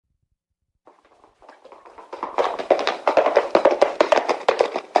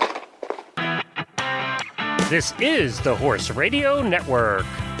This is the Horse Radio Network.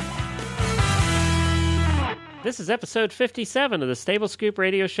 This is episode 57 of the Stable Scoop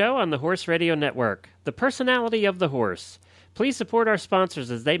Radio Show on the Horse Radio Network, the personality of the horse. Please support our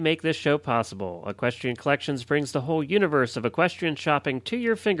sponsors as they make this show possible. Equestrian Collections brings the whole universe of equestrian shopping to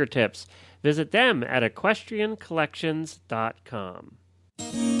your fingertips. Visit them at equestriancollections.com.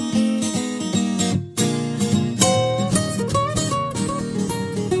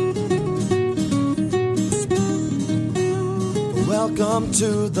 Welcome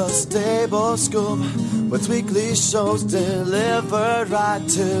to the Stable Scoop, with weekly shows delivered right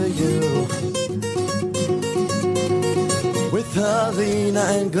to you. With Helena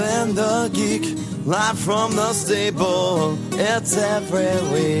and Glenn the Geek, live from the stable, it's every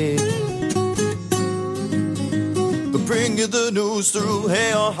week. They bring you the news through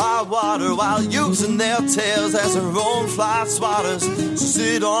hail or high water, while using their tails as their own fly swatters. So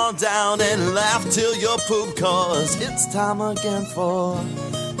sit on down and laugh till you poop, cause it's time again for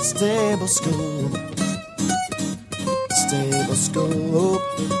Stable Scoop. Stable Scoop.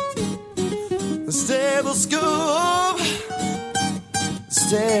 The Stable Scoop.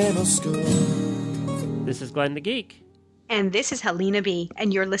 Stable Scoop. This is Glenn the Geek. And this is Helena B.,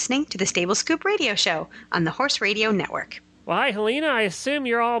 and you're listening to the Stable Scoop Radio Show on the Horse Radio Network. Well, hi, Helena. I assume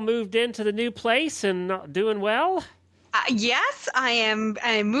you're all moved into the new place and doing well? Yes, I am.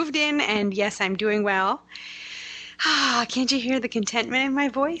 I moved in, and yes, I'm doing well. Can't you hear the contentment in my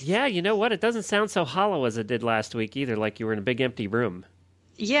voice? Yeah, you know what? It doesn't sound so hollow as it did last week either, like you were in a big empty room.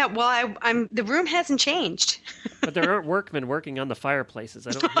 Yeah, well, I'm. The room hasn't changed. But there aren't workmen working on the fireplaces.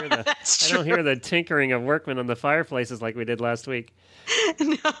 I don't hear the That's I true. don't hear the tinkering of workmen on the fireplaces like we did last week.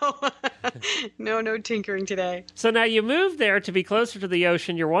 No tinkering today. So now you moved there to be closer to the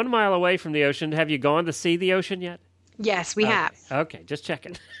ocean. You're 1 mile away from the ocean. Have you gone to see the ocean yet? Yes, we have. Okay, just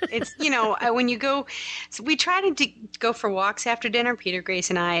checking. It's, when you go, so we try to go for walks after dinner, Peter, Grace,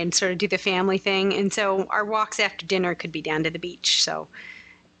 and I, and sort of do the family thing. And so our walks after dinner could be down to the beach. So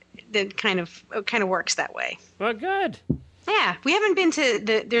it kind of works that way. Well, good. Yeah, we haven't been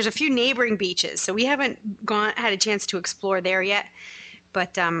to there's a few neighboring beaches, so we haven't had a chance to explore there yet.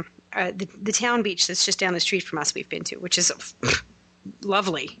 But the town beach that's just down the street from us we've been to, which is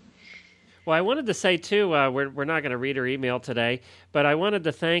lovely. Well, I wanted to say, too, we're not going to read her email today, but I wanted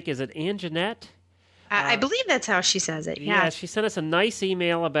to thank, is it Anjanette? I believe that's how she says it. Yeah, she sent us a nice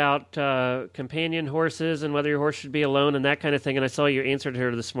email about companion horses and whether your horse should be alone and that kind of thing, and I saw you answered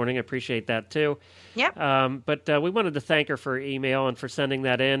her this morning. I appreciate that, too. Yep. But we wanted to thank her for her email and for sending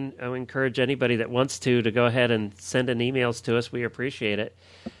that in. I would encourage anybody that wants to go ahead and send in emails to us. We appreciate it.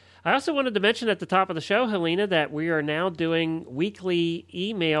 I also wanted to mention at the top of the show, Helena, that we are now doing weekly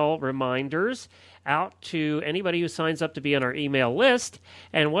email reminders out to anybody who signs up to be on our email list.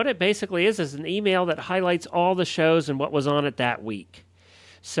 And what it basically is an email that highlights all the shows and what was on it that week.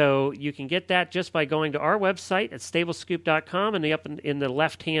 So you can get that just by going to our website at stablescoop.com, and up in the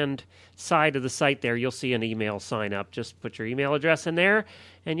left-hand side of the site there, you'll see an email sign up. Just put your email address in there,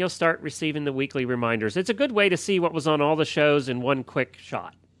 and you'll start receiving the weekly reminders. It's a good way to see what was on all the shows in one quick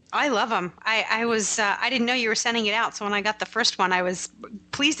shot. I love them. I didn't know you were sending it out, so when I got the first one, I was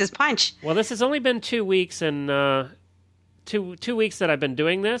pleased as punch. Well, this has only been 2 weeks, and two weeks that I've been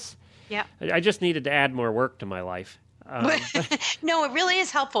doing this. Yeah. I just needed to add more work to my life. No, it really is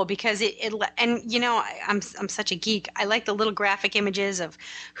helpful because I'm such a geek. I like the little graphic images of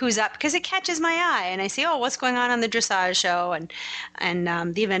who's up because it catches my eye, and I see, what's going on the dressage show and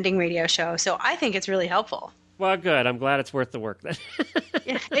the eventing radio show. So I think it's really helpful. Well, good. I'm glad it's worth the work then.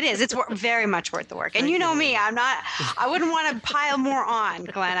 Yeah, it is. It's very much worth the work. And you know me, I wouldn't want to pile more on,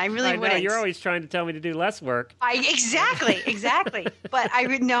 Glenn. I really wouldn't. Know, you're always trying to tell me to do less work. Exactly. But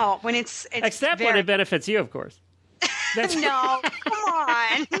when it's except when it benefits you, of course. No, come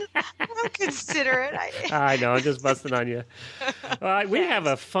on. Don't consider it. I know, I'm just busting on you. We have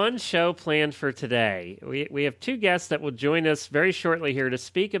a fun show planned for today. We have two guests that will join us very shortly here to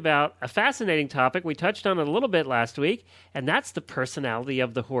speak about a fascinating topic. We touched on it a little bit last week, and that's the personality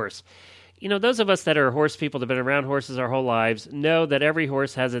of the horse. Those of us that are horse people that have been around horses our whole lives know that every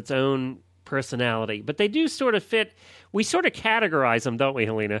horse has its own personality, but they do sort of fit. We sort of categorize them, don't we,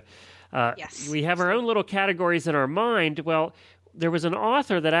 Helena? Yes. We have our own little categories in our mind. Well, there was an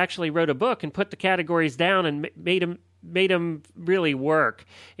author that actually wrote a book and put the categories down and made them really work.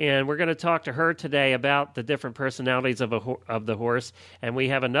 And we're going to talk to her today about the different personalities of the horse. And we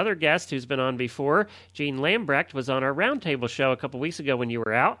have another guest who's been on before. Jean Lambrecht was on our roundtable show a couple weeks ago when you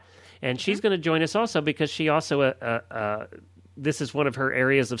were out. And she's going to join us also because she also, this is one of her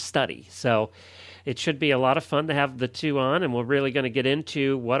areas of study. So it should be a lot of fun to have the two on, and we're really going to get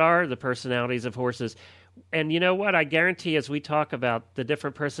into what are the personalities of horses. And you know what? I guarantee as we talk about the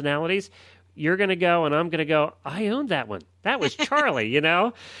different personalities, you're going to go and I'm going to go, I owned that one. That was Charlie, you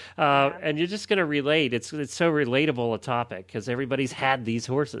know? And you're just going to relate. It's so relatable a topic because everybody's had these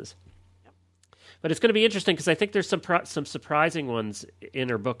horses. But it's going to be interesting because I think there's some surprising ones in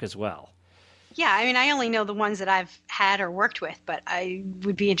her book as well. Yeah, I mean, I only know the ones that I've had or worked with, but I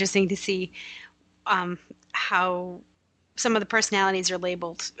would be interesting to see how some of the personalities are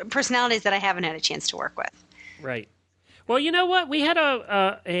labeled, personalities that I haven't had a chance to work with. Right. Well, you know what? We had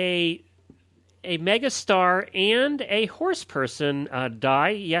a megastar and a horse person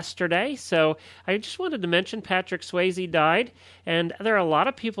die yesterday. So I just wanted to mention Patrick Swayze died. And there are a lot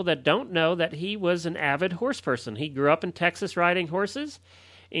of people that don't know that he was an avid horse person. He grew up in Texas riding horses.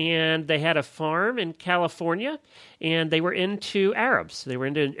 And they had a farm in California, and they were into Arabs. They were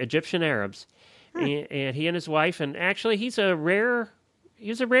into Egyptian Arabs. And he and his wife, and actually he's kind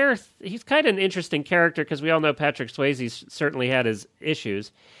of an interesting character because we all know Patrick Swayze certainly had his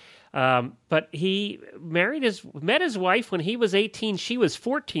issues. But he met his wife when he was 18. She was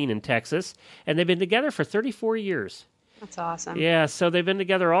 14 in Texas, and they've been together for 34 years. That's awesome. Yeah, so they've been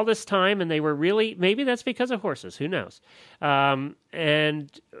together all this time, and they were really, maybe that's because of horses, who knows?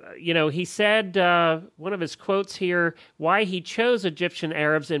 He said, one of his quotes here, why he chose Egyptian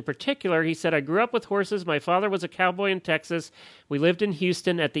Arabs in particular, he said, I grew up with horses. My father was a cowboy in Texas. We lived in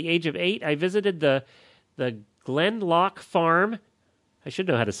Houston. At the age of 8, I visited the Glenlock Farm. I should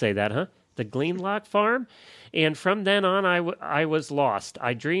know how to say that, huh? The Glenlock Farm. And from then on, I was lost.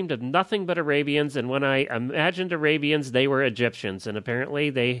 I dreamed of nothing but Arabians, and when I imagined Arabians, they were Egyptians. And apparently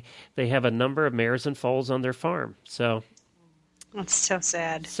they have a number of mares and foals on their farm. So that's so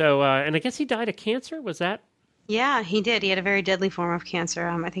sad. So, and I guess he died of cancer, was that? Yeah, he did. He had a very deadly form of cancer.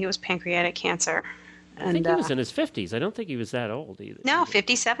 I think it was pancreatic cancer. I think he was in his 50s. I don't think he was that old either. No,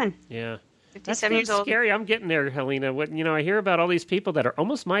 57. Yeah. 57 years old. Scary. I'm getting there, Helena. I hear about all these people that are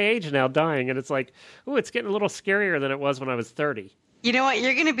almost my age now dying, and it's like, ooh, it's getting a little scarier than it was when I was 30. You know what?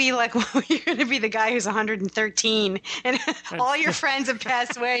 You're going to be like, you're going to be the guy who's 113, and all your friends have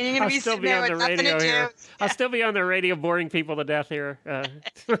passed away, and you're going to be sitting there with nothing to do. Yeah. I'll still be on the radio boring people to death here.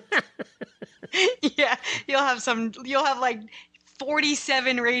 Yeah, you'll have like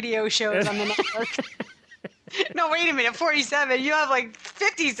 47 radio shows on the network. No, wait a minute, 47. You have like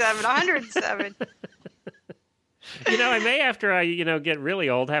 57, 107. I may, after I, get really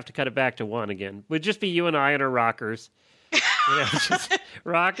old, have to cut it back to one again. Would just be you and I in our rockers. Just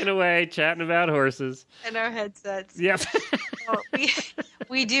rocking away, chatting about horses. And our headsets. Yep. Well,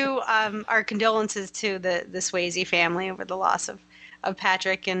 we do our condolences to the Swayze family over the loss of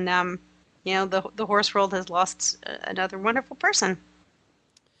Patrick. And, the horse world has lost another wonderful person.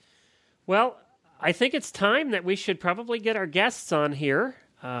 Well, I think it's time that we should probably get our guests on here.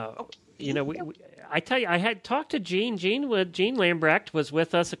 I tell you, I had talked to Jean. Jean Lambrecht was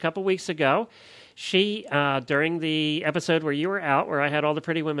with us a couple weeks ago. She, during the episode where you were out, where I had all the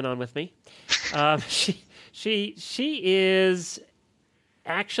pretty women on with me, she is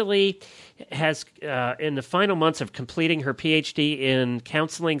actually has in the final months of completing her PhD in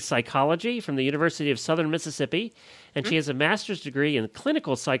counseling psychology from the University of Southern Mississippi. And she has a master's degree in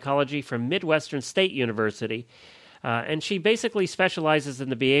clinical psychology from Midwestern State University. And she basically specializes in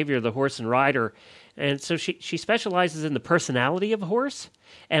the behavior of the horse and rider. And so she specializes in the personality of a horse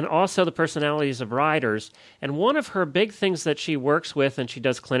and also the personalities of riders. And one of her big things that she works with and she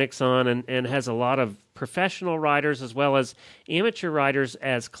does clinics on and has a lot of professional riders as well as amateur riders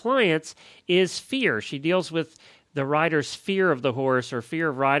as clients is fear. She deals with the rider's fear of the horse or fear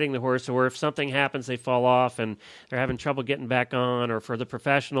of riding the horse, or if something happens, they fall off and they're having trouble getting back on, or for the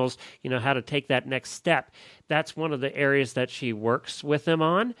professionals, how to take that next step. That's one of the areas that she works with them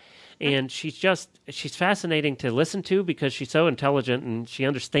on. And she's fascinating to listen to because she's so intelligent and she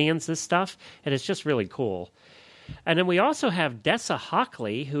understands this stuff. And it's just really cool. And then we also have Dessa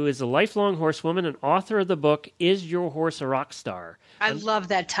Hockley, who is a lifelong horsewoman and author of the book, Is Your Horse a Rock Star? I love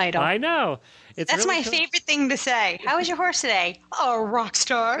that title. I know. That's really my favorite thing to say. How is your horse today? Oh, rock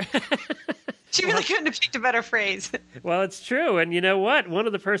star. She really couldn't have picked a better phrase. Well, it's true. And you know what? One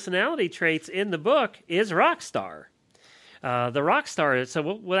of the personality traits in the book is rock star. The rock star.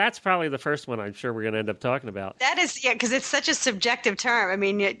 So that's probably the first one I'm sure we're going to end up talking about. That is, yeah, because it's such a subjective term. I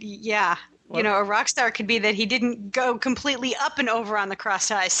mean, yeah. Well, a rock star could be that he didn't go completely up and over on the cross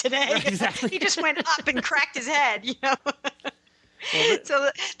ties today. Exactly. He just went up and cracked his head, Well, so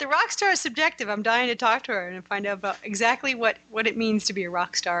the rock star is subjective. I'm dying to talk to her and find out about exactly what it means to be a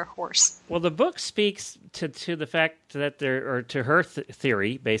rock star horse. Well, the book speaks to the fact that to her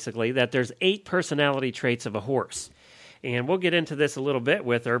theory, basically, that there's 8 personality traits of a horse. And we'll get into this a little bit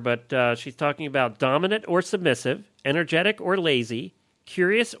with her, but she's talking about dominant or submissive, energetic or lazy,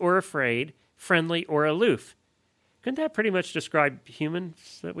 curious or afraid, friendly or aloof. Couldn't that pretty much describe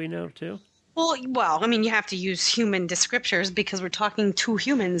humans that we know, too? Well, I mean, you have to use human descriptors because we're talking to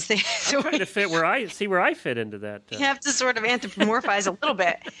humans. I'm trying to fit where I fit into that. You have to sort of anthropomorphize a little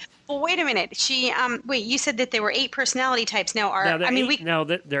bit. Well, wait a minute. You said that there were 8 personality types. There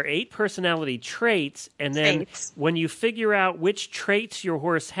are 8 personality traits, and then when you figure out which traits your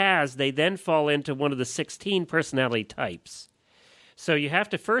horse has, they then fall into one of the 16 personality types. So you have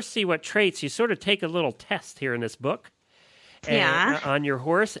to first see what traits. You sort of take a little test here in this book. On your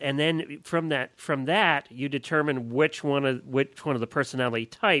horse, and then from that you determine which one of the personality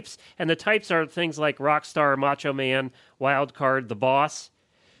types, and the types are things like rock star, macho man, wild card, the boss.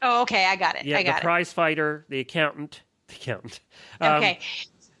 Oh, okay, I got it. Yeah, the prize fighter, the accountant. Okay.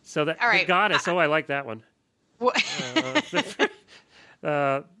 So that all right. The goddess. I like that one. The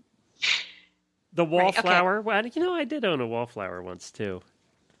wallflower. Right, okay. Well, I did own a wallflower once too.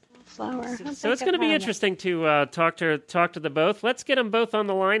 Flower. So it's going to be interesting to talk to the both. Let's get them both on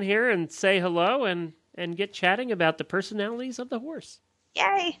the line here and say hello and get chatting about the personalities of the horse.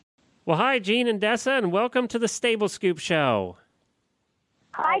 Yay! Well, hi, Jean and Dessa, and welcome to the Stable Scoop Show.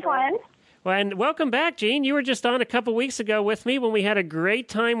 Hi, Glenn. Well, and welcome back, Jean. You were just on a couple weeks ago with me when we had a great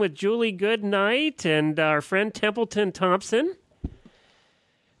time with Julie Goodnight and our friend Templeton Thompson.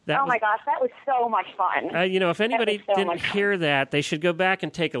 My gosh, that was so much fun. If anybody didn't hear that, they should go back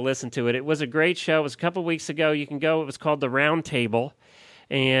and take a listen to it. It was a great show. It was a couple weeks ago. You can go. It was called The Round Table.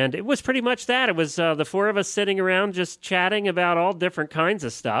 And it was pretty much that. It was the 4 of us sitting around just chatting about all different kinds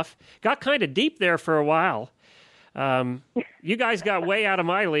of stuff. Got kind of deep there for a while. You guys got way out of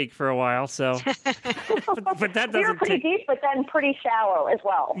my league for a while, so. but that doesn't. We were pretty deep, but then pretty shallow as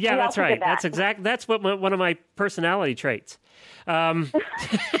well. Yeah, that's right. That's what one of my personality traits.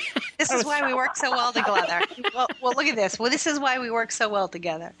 This is why we work so well together. Well, look at this. Well, this is why we work so well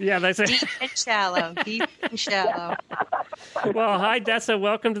together. Yeah, that's it. Deep and shallow. Deep and shallow. Well, hi, Dessa.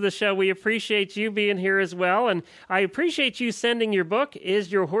 Welcome to the show. We appreciate you being here as well, and I appreciate you sending your book,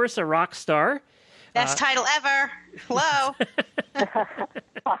 Is Your Horse a Rock Star? Best title ever. Hello.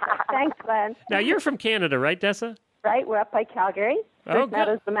 Thanks, Glenn. Now, you're from Canada, right, Dessa? Right, we're up by Calgary. Good.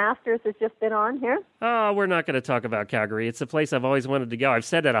 Meadows, the Masters has just been on here. Oh, we're not going to talk about Calgary. It's a place I've always wanted to go. I've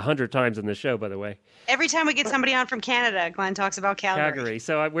said that 100 times in the show, by the way. Every time we get somebody on from Canada, Glenn talks about Calgary.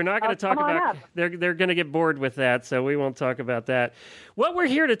 So we're not going to talk about. They're going to get bored with that, so we won't talk about that. What we're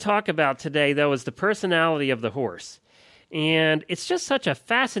here to talk about today, though, is the personality of the horse. And it's just such a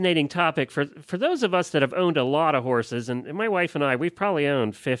fascinating topic for those of us that have owned a lot of horses. And my wife and I, we've probably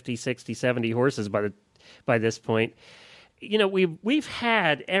owned 50, 60, 70 horses by this point. We've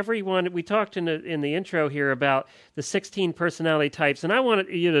had everyone. We talked in the intro here about the 16 personality types, and I wanted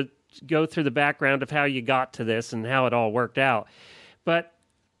you to go through the background of how you got to this and how it all worked out. But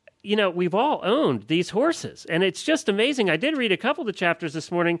we've all owned these horses, and it's just amazing. I did read a couple of the chapters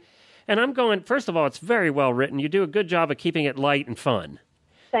this morning, and I'm going. First of all, it's very well written. You do a good job of keeping it light and fun.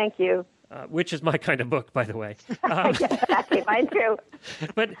 Thank you. Which is my kind of book, by the way. Exactly, mine too.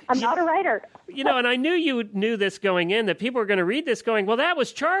 But I'm not a writer. And I knew you knew this going in, that people were going to read this going, well, that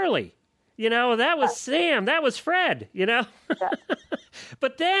was Charlie. That was Sam. That was Fred, Yeah.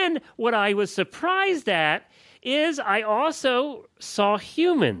 But then what I was surprised at is I also saw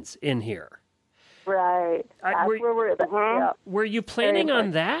humans in here. Right. That's where we're at. Yeah. Were you planning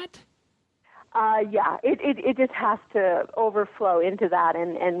on that? Yeah, it just has to overflow into that,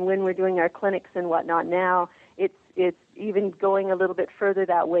 and when we're doing our clinics and whatnot now, it's even going a little bit further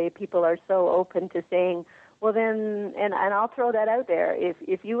that way. People are so open to saying, well then, and I'll throw that out there,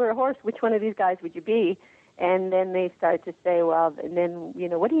 if you were a horse, which one of these guys would you be? And then they start to say, well, and then,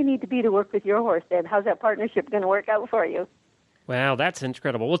 what do you need to be to work with your horse then? How's that partnership going to work out for you? Wow, that's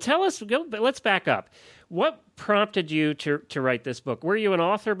incredible. Well, tell us, let's back up. What prompted you to write this book? Were you an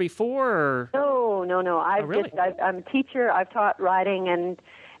author before? Or? No. I'm a teacher. I've taught riding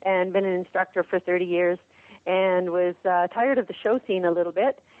and been an instructor for 30 years and was tired of the show scene a little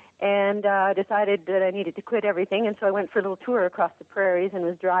bit and decided that I needed to quit everything. And so I went for a little tour across the prairies and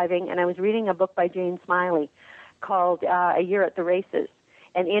was driving, and I was reading a book by Jane Smiley called A Year at the Races.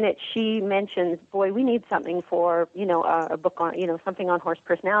 And in it, she mentions, boy, we need something for, a book on, something on horse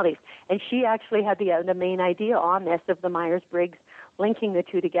personalities. And she actually had the main idea on this of the Myers-Briggs, linking the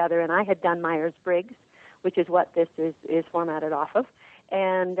two together. And I had done Myers-Briggs, which is what this is formatted off of.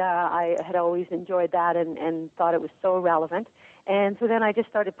 And I had always enjoyed that and thought it was so relevant. And so then I just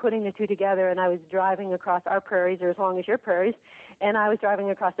started putting the two together, and I was driving across our prairies, or as long as your prairies, And I was driving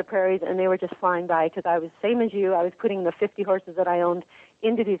across the prairies, and they were just flying by because I was same as you. I was putting the 50 horses that I owned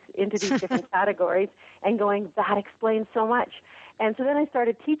into these different categories and going, that explains so much. And so then I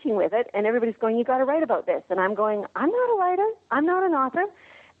started teaching with it, and everybody's going, you got to write about this. And I'm going, I'm not a writer. I'm not an author.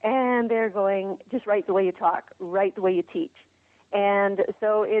 And they're going, just write the way you talk, write the way you teach. And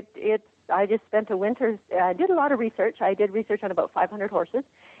so I just spent a winter, I did a lot of research. I did research on about 500 horses.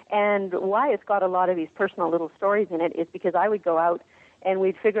 And why it's got a lot of these personal little stories in it is because I would go out and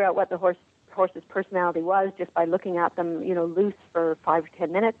we'd figure out what the horse's personality was just by looking at them, loose for 5 or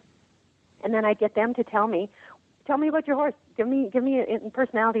 10 minutes. And then I'd get them to tell me about your horse. Give me in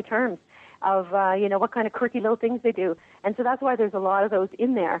personality terms of, what kind of quirky little things they do. And so that's why there's a lot of those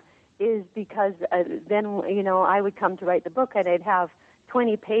in there, is because then, I would come to write the book and I'd have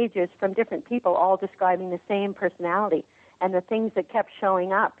 20 pages from different people all describing the same personality. And the things that kept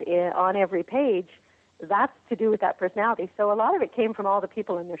showing up on every page, that's to do with that personality. So a lot of it came from all the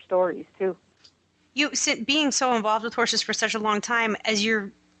people and their stories, too. You, being so involved with horses for such a long time, as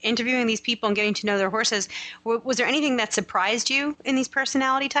you're interviewing these people and getting to know their horses, was there anything that surprised you in these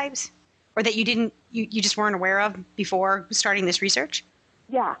personality types? Or that you just weren't aware of before starting this research?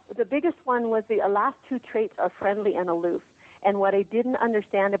 Yeah, the biggest one was the last two traits are friendly and aloof. And what I didn't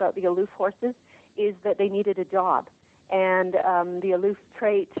understand about the aloof horses is that they needed a job. And the aloof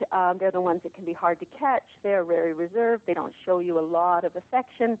trait, they're the ones that can be hard to catch. They're very reserved. They don't show you a lot of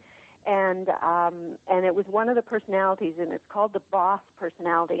affection. And it was one of the personalities, and it's called the boss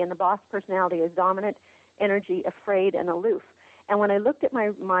personality. And the boss personality is dominant, energy, afraid, and aloof. And when I looked at my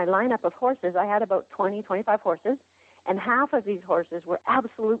lineup of horses, I had about 20, 25 horses. And half of these horses were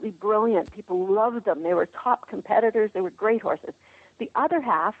absolutely brilliant. People loved them. They were top competitors. They were great horses. The other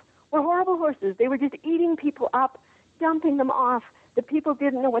half were horrible horses. They were just eating people up, dumping them off. The people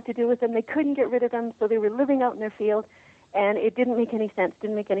didn't know what to do with them. They couldn't get rid of them, so they were living out in their field. And it didn't make any sense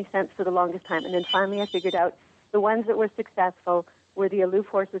for the longest time. And then finally I figured out the ones that were successful were the aloof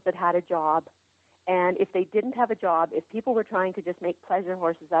horses that had a job. And if they didn't have a job, if people were trying to just make pleasure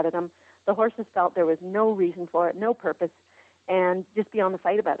horses out of them, the horses felt there was no reason for it, no purpose, and just be on the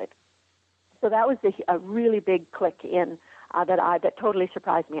fight about it. So that was a really big click in that totally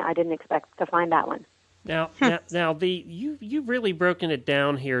surprised me. I didn't expect to find that one. Now, you've really broken it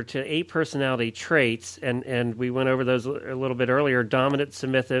down here to 8 personality traits, and we went over those a little bit earlier: dominant,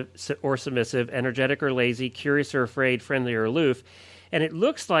 submissive, energetic or lazy, curious or afraid, friendly or aloof. And it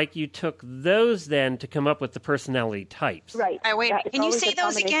looks like you took those then to come up with the personality types. Right. Wait. Can you say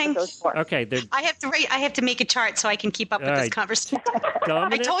those again? Okay. I have to make a chart so I can keep up with this conversation.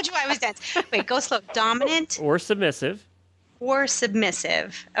 I told you I was dense. Wait, go slow. Dominant or submissive.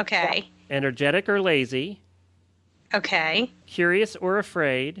 Okay. Energetic or lazy. Okay. Curious or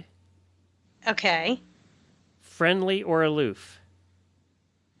afraid. Okay. Friendly or aloof.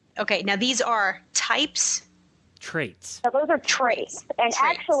 Okay. Now these are types. Traits. So those are traits. And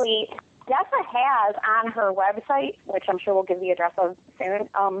actually, Dessa has on her website, which I'm sure we'll give the address of soon,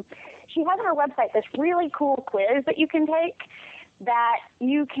 she has on her website this really cool quiz that you can take that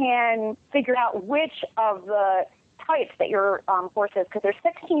you can figure out which of the types that your horse is, because there's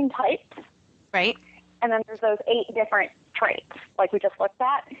 16 types. Right. And then there's those 8 different traits, like we just looked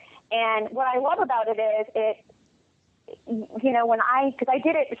at. And what I love about it is because I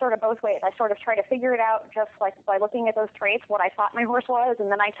did it sort of both ways. I sort of tried to figure it out just like by looking at those traits, what I thought my horse was, and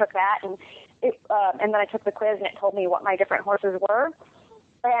then I took that and then I took the quiz and it told me what my different horses were,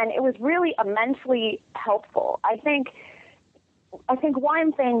 and it was really immensely helpful. I think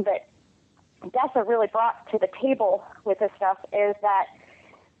one thing that Dessa really brought to the table with this stuff is that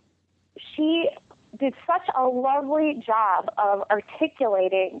she did such a lovely job of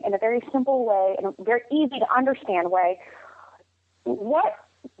articulating in a very simple way, in a very easy to understand way,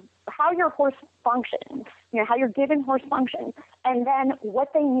 how your horse functions, how your given horse functions, and then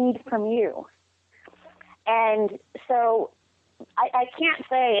what they need from you. And so I can't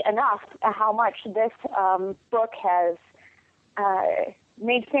say enough how much this book has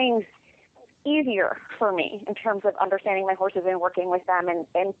made things easier for me in terms of understanding my horses and working with them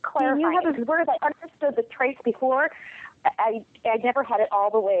and clarifying. Whereas I understood the traits before, I never had it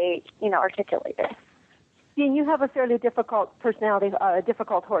all the way, articulated. And you have a fairly difficult personality,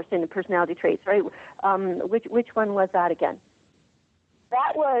 difficult horse in the personality traits, right? Which one was that again?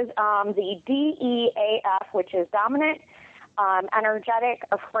 That was the DEAF, which is dominant, energetic,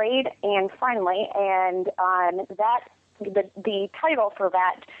 afraid, and friendly. And the title for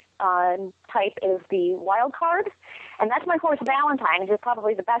that type is the wild card, and that's my horse Valentine. He's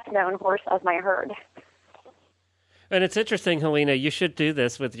probably the best known horse of my herd. And it's interesting, Helena, you should do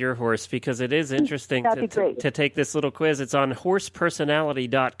this with your horse because it is interesting to take this little quiz. It's on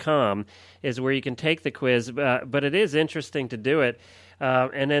horsepersonality.com is where you can take the quiz, but it is interesting to do it.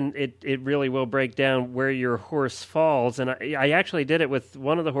 And then it really will break down where your horse falls. And I actually did it with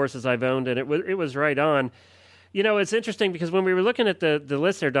one of the horses I've owned, and it was right on. You know, it's interesting because when we were looking at the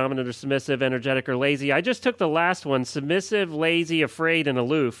list there, dominant or submissive, energetic or lazy, I just took the last one, submissive, lazy, afraid, and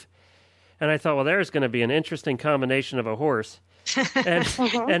aloof. And I thought, well, there's going to be an interesting combination of a horse. And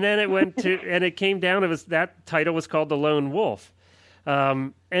then it came down, that title was called The Lone Wolf.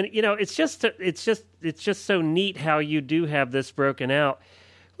 And you know, it's just so neat how you do have this broken out.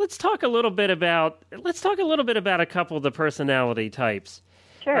 Let's talk a little bit about a couple of the personality types.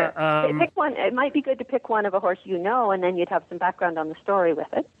 Sure. Pick one. It might be good to pick one of a horse you know, and then you'd have some background on the story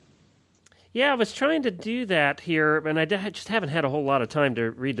with it. Yeah, I was trying to do that here, and I just haven't had a whole lot of time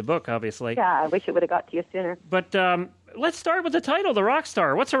to read the book, obviously. Yeah, I wish it would have got to you sooner. But let's start with the title, The Rock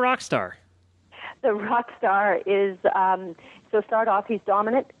Star. What's a rock star? The rock star is, so start off, he's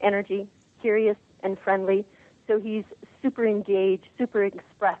dominant, energy, curious, and friendly. So he's super engaged, super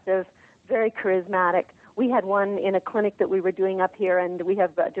expressive, very charismatic. We had one in a clinic that we were doing up here, and we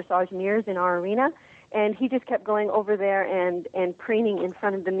have dressage mirrors in our arena. And he just kept going over there and preening in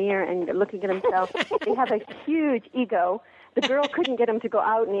front of the mirror and looking at himself. They have a huge ego. The girl couldn't get him to go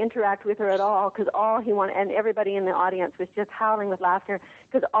out and interact with her at all because all he wanted, and everybody in the audience was just howling with laughter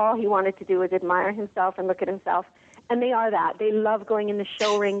because all he wanted to do was admire himself and look at himself. And they are that. They love going in the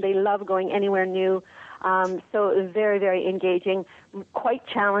show ring. They love going anywhere new. So very, very engaging, quite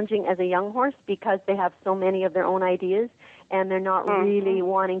challenging as a young horse because they have so many of their own ideas. And they're not really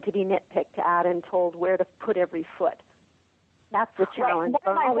wanting to be nitpicked at and told where to put every foot. That's the challenge.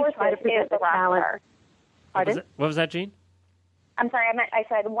 Right. One of my horses is the rock star. Pardon? What was that, Jean? I'm sorry, I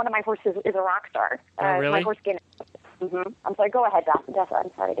said one of my horses is a rock star. Oh, really? My horse Guinness. I'm sorry, go ahead, Dessa.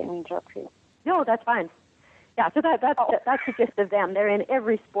 I'm sorry, I didn't mean to interrupt you. No, that's fine. Yeah, so that's the gist of them. They're in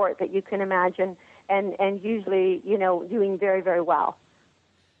every sport that you can imagine and usually, you know, doing very, very well.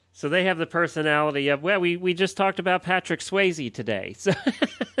 So they have the personality of, well, we just talked about Patrick Swayze today. So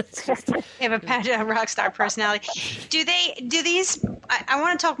they have a rock star personality. Do these, I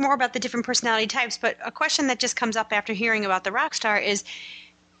want to talk more about the different personality types, but a question that just comes up after hearing about the rock star is,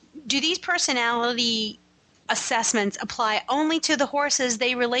 do these personality assessments apply only to the horses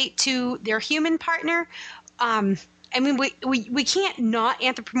they relate to their human partner? I mean, we can't not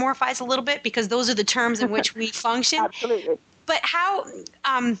anthropomorphize a little bit because those are the terms in which we function. Absolutely. But how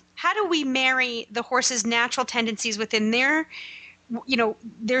do we marry the horse's natural tendencies within their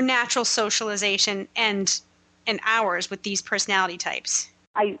natural socialization and ours with these personality types?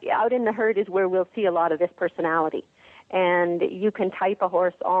 Out in the herd is where we'll see a lot of this personality. And you can type a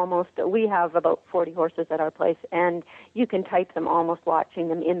horse almost, we have about 40 horses at our place, and you can type them almost watching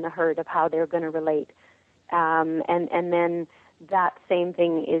them in the herd of how they're going to relate. And then that same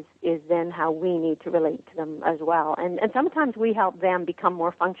thing is then how we need to relate to them as well. And sometimes we help them become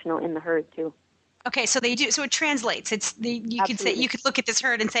more functional in the herd too. Okay, so they do. So it translates. You could look at this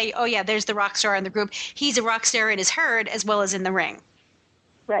herd and say, oh yeah, there's the rock star in the group. He's a rock star in his herd as well as in the ring.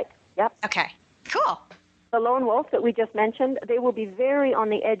 Right. Yep. Okay. Cool. The lone wolf that we just mentioned, they will be very on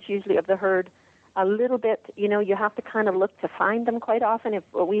the edge usually of the herd. A little bit, you have to kind of look to find them quite often. If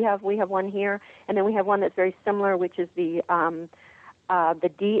we have one here, and then we have one that's very similar, which is the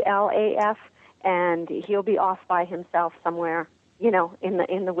DLAF, and he'll be off by himself somewhere, in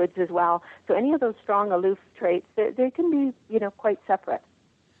the woods as well. So any of those strong aloof traits, they can be, quite separate.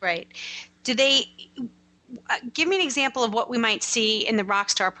 Right. Do they? Give me an example of what we might see in the rock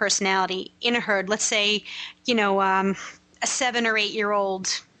star personality in a herd. Let's say, a 7 or 8 year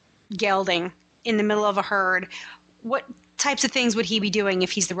old gelding in the middle of a herd. What types of things would he be doing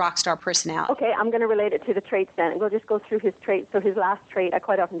if he's the rock star personality? Okay, I'm going to relate it to the traits then. We'll just go through his traits. So his last trait, I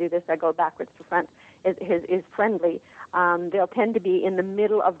quite often do this, I go backwards to front, is friendly. They'll tend to be in the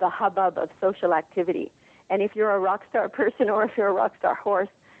middle of the hubbub of social activity. And if you're a rock star person or if you're a rock star horse,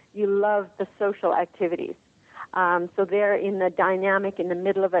 you love the social activities. So they're in the dynamic, in the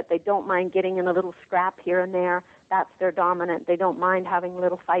middle of it. They don't mind getting in a little scrap here and there. That's their dominant. They don't mind having a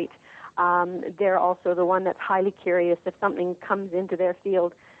little fight. They're also the one that's highly curious. If something comes into their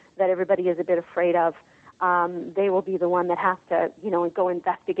field that everybody is a bit afraid of, they will be the one that has to, go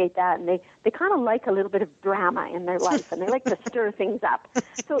investigate that. And they kind of like a little bit of drama in their life, and they like to stir things up.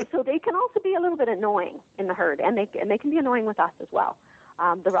 So they can also be a little bit annoying in the herd, and they can be annoying with us as well,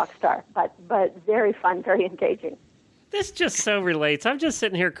 the rock star. But very fun, very engaging. This just so relates. I'm just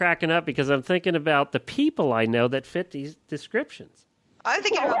sitting here cracking up because I'm thinking about the people I know that fit these descriptions. I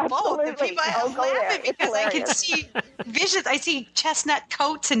think I have both. The people I'm laughing because I can see visions. I see chestnut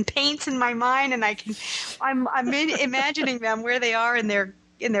coats and paints in my mind, and I'm imagining them where they are in their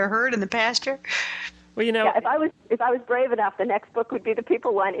herd in the pasture. Well, yeah, if I was brave enough, the next book would be the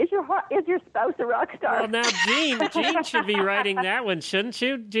people one. Is your spouse a rock star? Well, now Jean should be writing that one, shouldn't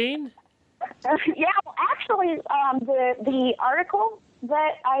you, Jean? Yeah, well, actually, the article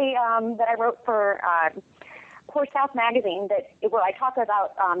that I wrote for Horse Health magazine, where I talk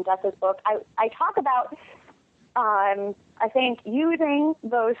about Jess's book, I talk about I think using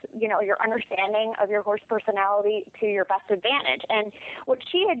those, your understanding of your horse personality to your best advantage. And what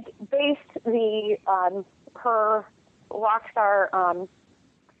she had based her rock star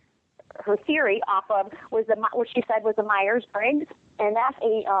her theory off of was what she said was the Myers-Briggs, and that's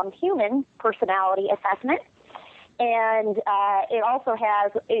a human personality assessment. And it also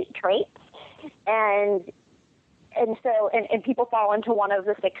has 8 traits, and people fall into one of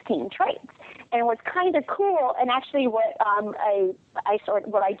the 16 traits. And what's kind of cool, and actually what I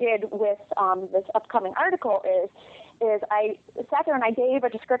did with this upcoming article is I sat there and I gave a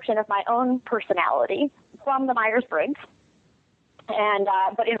description of my own personality from the Myers-Briggs. And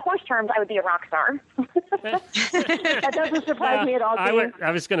but in horse terms, I would be a rock star. That doesn't surprise me at all.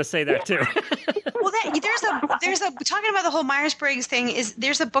 I was going to say that too. Well, there's a talking about the whole Myers-Briggs thing.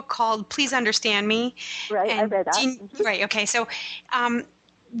 There's a book called Please Understand Me. Right, I read that. Right. Okay. So,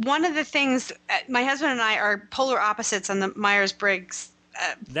 one of the things my husband and I are polar opposites on the Myers-Briggs.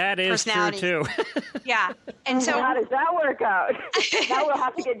 That is true too. Yeah, and so how does that work out? Now we'll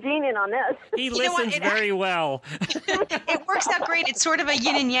have to get Jean in on this. He listens very well. It works out great. It's sort of a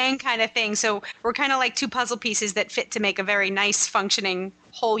yin and yang kind of thing. So we're kind of like 2 puzzle pieces that fit to make a very nice functioning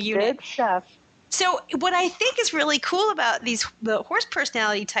whole unit. Good stuff. So what I think is really cool about the horse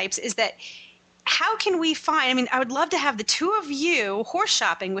personality types is that how can we find, I would love to have the 2 of you horse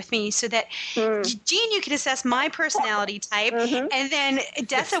shopping with me so that, Jean, you can assess my personality type, and then,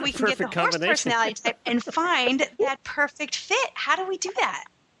 Dessa, we can get the horse personality type and find that perfect fit. How do we do that?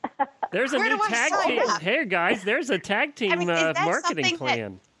 There's a new tag team. Hey, guys, there's a tag team marketing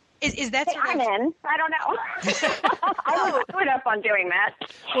plan. Is that I'm in. I don't know. I would put up on doing that.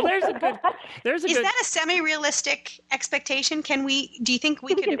 Well, is that a semi-realistic expectation? Do you think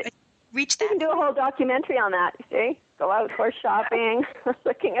we could reach that? You can do a whole documentary on that, you see? Go out horse shopping,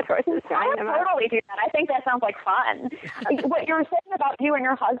 looking at horses. I would totally do that. I think that sounds like fun. What you were saying about you and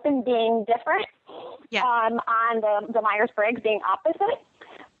your husband being different on the Myers-Briggs being opposite,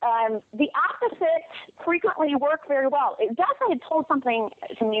 the opposites frequently work very well. Dessa had told something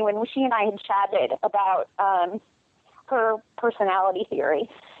to me when she and I had chatted about her personality theory.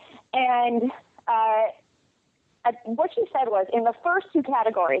 And what she said was, in the first 2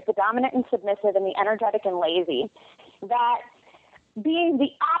 categories, the dominant and submissive and the energetic and lazy, that being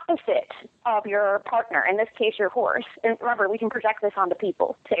the opposite of your partner, in this case your horse, and remember, we can project this onto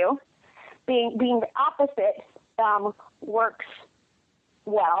people too, being the opposite works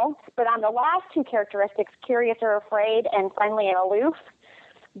well, but on the last 2 characteristics, curious or afraid and friendly and aloof,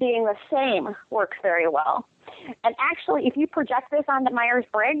 being the same works very well. And actually, if you project this onto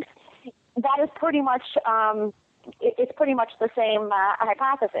Myers-Briggs, that is pretty much it's pretty much the same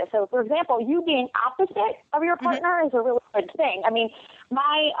hypothesis. So, for example, you being opposite of your partner is a really good thing.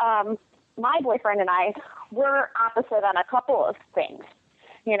 My boyfriend and I, we're opposite on a couple of things,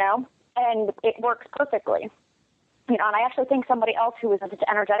 and it works perfectly. And I actually think somebody else who is as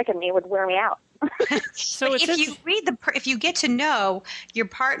energetic as me would wear me out. So if you get to know your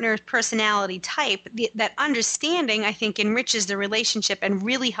partner's personality type, that understanding, I think, enriches the relationship and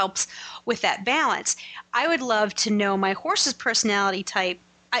really helps with that balance. I would love to know my horse's personality type.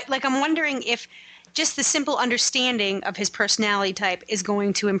 I'm wondering if just the simple understanding of his personality type is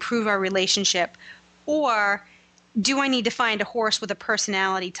going to improve our relationship, or do I need to find a horse with a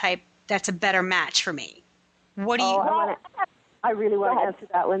personality type that's a better match for me? What do you? I really want to answer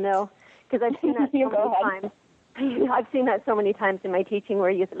that one though, because I've seen that so many times. I've seen that so many times in my teaching, where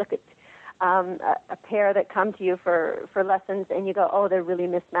you look at a pair that come to you for lessons, and you go, "Oh, they're really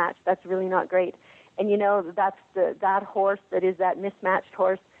mismatched. That's really not great." And that horse that is that mismatched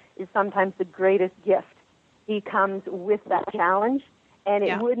horse is sometimes the greatest gift. He comes with that challenge, and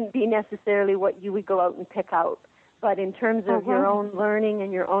it wouldn't be necessarily what you would go out and pick out. But in terms of your own learning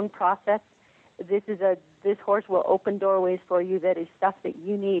and your own process, this horse will open doorways for you that is stuff that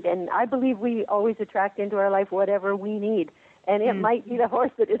you need. And I believe we always attract into our life whatever we need. And it might be the horse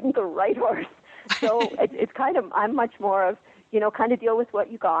that isn't the right horse. So it's kind of, I'm much more of, kind of deal with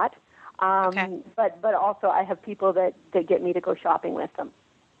what you got. But also I have people that get me to go shopping with them.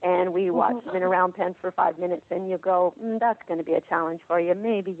 and we watch them in a round pen for 5 minutes, and you go, that's going to be a challenge for you.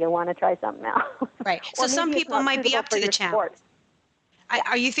 Maybe you want to try something else. Right. So some people might be up to the challenge.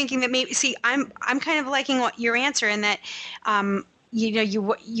 Are you thinking that maybe? See, I'm kind of liking what your answer in that,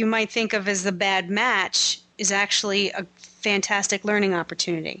 you might think of as the bad match is actually a fantastic learning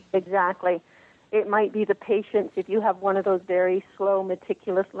opportunity. Exactly. It might be the patience. If you have one of those very slow,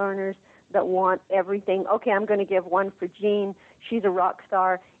 meticulous learners that want everything. Okay, I'm going to give one for Jean. She's a rock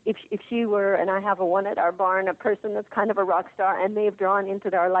star. If she were, and I have a one at our barn, a person that's kind of a rock star, and they've drawn into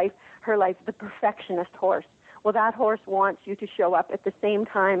her life the perfectionist horse. Well, that horse wants you to show up at the same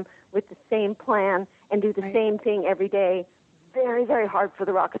time with the same plan and do the same thing every day. Very, very hard for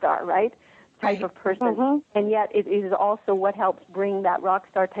the rock star, right? Type of person. And yet it is also what helps bring that rock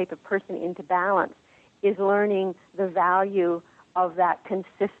star type of person into balance is learning the value of that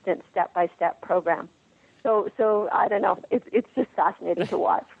consistent step-by-step program. So I don't know. It's just fascinating to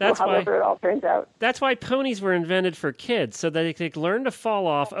watch. However it all turns out. That's why ponies were invented for kids, so that they could learn to fall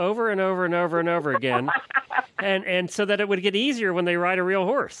off over and over and over and over again, and so that it would get easier when they ride a real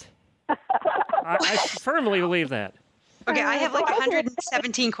horse. I firmly believe that. Okay, I have like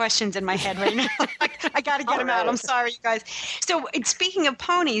 117 questions in my head right now. I got to get them out. I'm sorry, you guys. So speaking of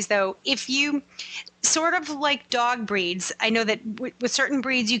ponies, though, if you sort of like dog breeds, I know that with certain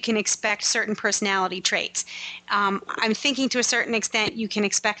breeds you can expect certain personality traits. I'm thinking to a certain extent you can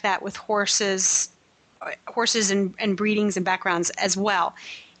expect that with horses and breedings and backgrounds as well.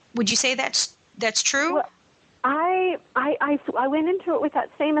 Would you say that's true? Well, I went into it with that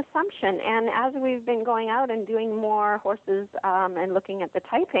same assumption, and as we've been going out and doing more horses and looking at the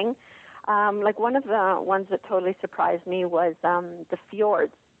typing, like one of the ones that totally surprised me was the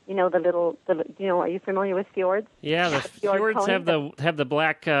fjords. You know, are you familiar with fjords? Yeah, the fjords have the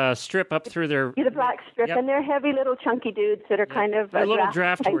black strip up through their... Yeah, the black strip, and they're heavy little chunky dudes that are kind of... They're little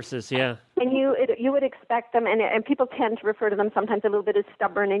draft horses, yeah. And you would expect them, and people tend to refer to them sometimes a little bit as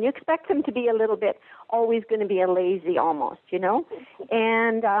stubborn, and you expect them to be a little bit always going to be a lazy almost, you know?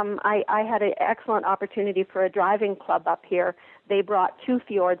 And I had an excellent opportunity for a driving club up here. They brought 2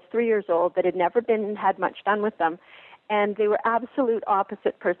 fjords, 3 years old, that had never had much done with them. And they were absolute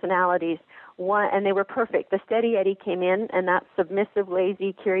opposite personalities. And they were perfect. The steady Eddie came in, and that submissive,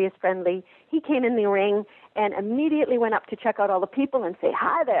 lazy, curious, friendly. He came in the ring and immediately went up to check out all the people and say,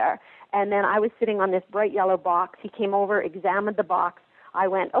 hi there. And then I was sitting on this bright yellow box. He came over, examined the box. I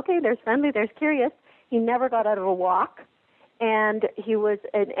went, okay, there's friendly, there's curious. He never got out of a walk. And he was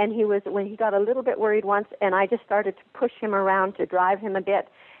when he got a little bit worried once, and I just started to push him around to drive him a bit.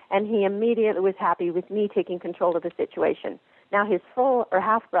 And he immediately was happy with me taking control of the situation. Now his full or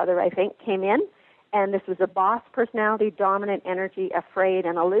half brother, I think, came in, and this was a boss personality, dominant energy, afraid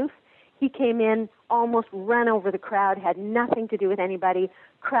and aloof. He came in, almost ran over the crowd, had nothing to do with anybody,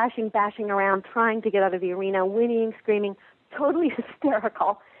 crashing, bashing around, trying to get out of the arena, whinnying, screaming, totally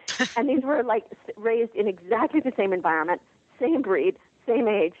hysterical. And these were like raised in exactly the same environment, same breed, same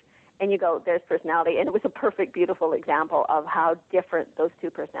age. And you go, there's personality. And it was a perfect, beautiful example of how different those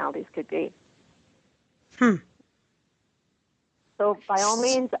 2 personalities could be. So by all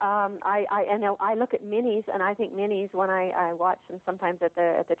means, I look at minis, and I think minis, when I watch them sometimes at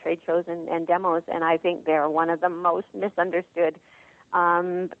the trade shows and demos, and I think they're one of the most misunderstood,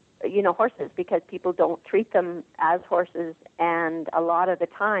 horses, because people don't treat them as horses, and a lot of the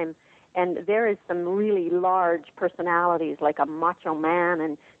time. And there is some really large personalities, like a macho man,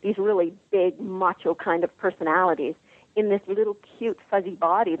 and these really big macho kind of personalities in this little cute fuzzy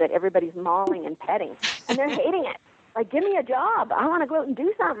body that everybody's mauling and petting, and they're hating it. Like, give me a job. I want to go out and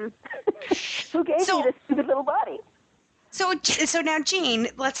do something. Who gave me this stupid little body? So now, Jean,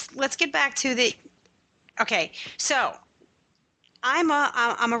 let's get back to the. Okay, so I'm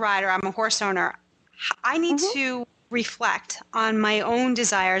a rider. I'm a horse owner. I need to reflect on my own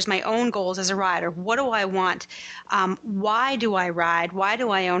desires, my own goals as a rider. What do I want? Why do I ride? Why do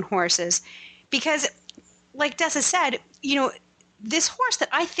I own horses? Because, like Dessa said, this horse that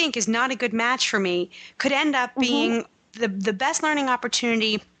I think is not a good match for me could end up being the best learning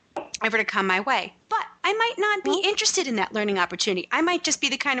opportunity ever to come my way. But I might not be interested in that learning opportunity. I might just be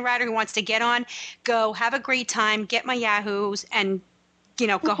the kind of rider who wants to get on, go, have a great time, get my yahoos, and,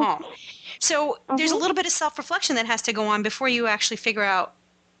 go home. So there's a little bit of self-reflection that has to go on before you actually figure out,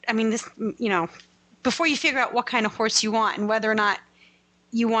 before you figure out what kind of horse you want and whether or not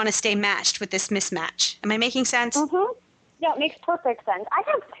you want to stay matched with this mismatch. Am I making sense? Yeah, it makes perfect sense. I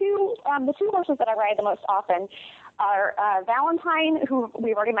have the 2 horses that I ride the most often are Valentine, who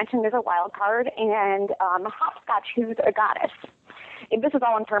we've already mentioned is a wild card, and Hopscotch, who's a goddess. And this is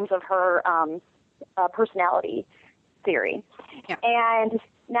all in terms of her personality theory. Yeah. And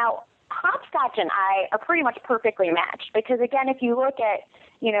Now, Hopscotch and I are pretty much perfectly matched because, again, if you look at,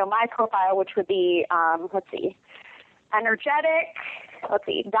 my profile, which would be, energetic,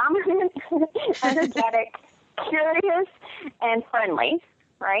 dominant, energetic, curious, and friendly,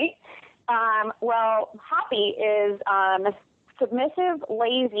 right? Well, Hoppy is submissive,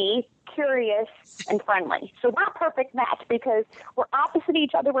 lazy, curious, and friendly. So not perfect match because we're opposite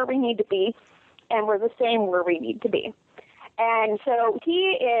each other where we need to be, and we're the same where we need to be. And so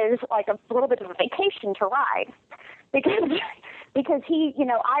he is like a little bit of a vacation to ride because he,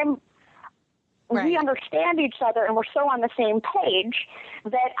 Right. we understand each other and we're so on the same page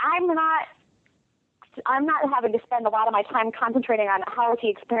that I'm not having to spend a lot of my time concentrating on how is he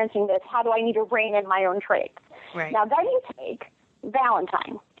experiencing this, how do I need to rein in my own traits. Right. Now then you take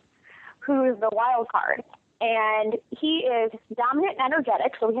Valentine, who is the wild card, and he is dominant and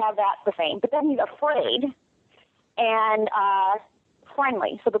energetic, so we have that the same, but then he's afraid and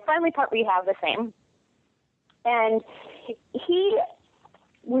friendly. So the friendly part we have the same. And he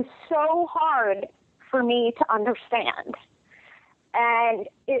was so hard for me to understand. And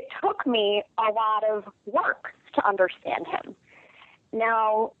it took me a lot of work to understand him.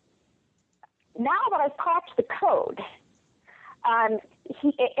 Now that I've cracked the code, and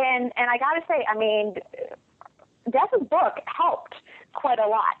I got to say, Des's book helped quite a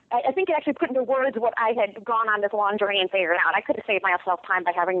lot. I think it actually put into words what I had gone on this long journey and figured out. I could have saved myself time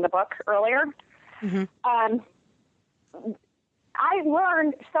by having the book earlier. Mm-hmm. I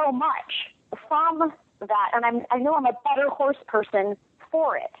learned so much from that, and I know I'm a better horse person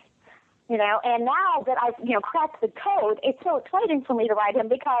for it. And now that I've, cracked the code, it's so exciting for me to ride him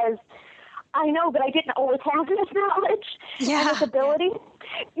because I know that I didn't always have this knowledge and this ability,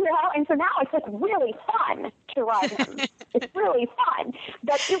 and so now it's like really fun to ride him. It's really fun,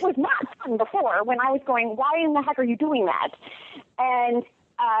 but it was not fun before when I was going, why in the heck are you doing that? And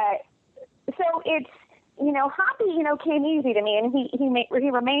so it's, Hoppy, came easy to me, and he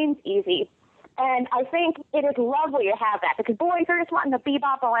remains easy. And I think it is lovely to have that because, boy, if you're just wanting to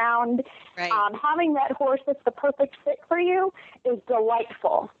bebop around, right. Having that horse that's the perfect fit for you is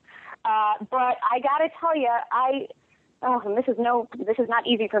delightful. But I got to tell you, and this is not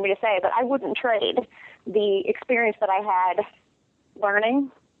easy for me to say, but I wouldn't trade the experience that I had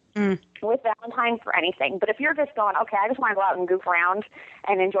learning with Valentine for anything. But if you're just going, okay, I just want to go out and goof around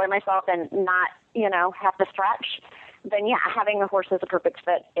and enjoy myself and not, have to stretch, then yeah, having a horse as a perfect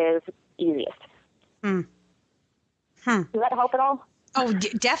fit is easiest. Does that help at all? Oh,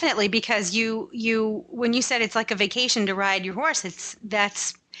 definitely, because you when you said it's like a vacation to ride your horse,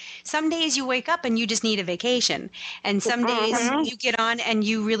 that's some days you wake up and you just need a vacation, and some days you get on and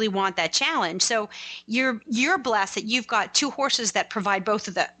you really want that challenge. So you're blessed that you've got two horses that provide both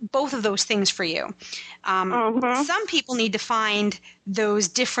of those things for you. Some people need to find those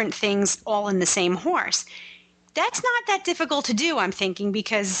different things all in the same horse. That's not that difficult to do, I'm thinking,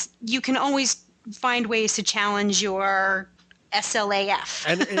 because you can always find ways to challenge your SLAF.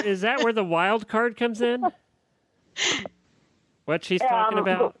 And is that where the wild card comes in? What she's talking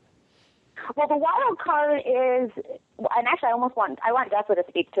about? Well, the wild card is, and actually I want Dessa to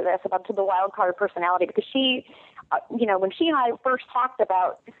speak to this, about the wild card personality, because she, when she and I first talked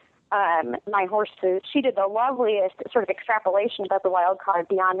about my horses, she did the loveliest sort of extrapolation about the wild card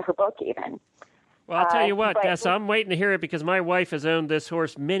beyond her book even. Well, I'll tell you what, Dessa, I'm waiting to hear it because my wife has owned this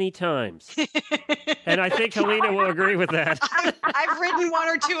horse many times. And I think Helena will agree with that. I've ridden one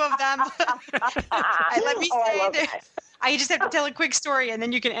or two of them. Let me say that. I just have to tell a quick story, and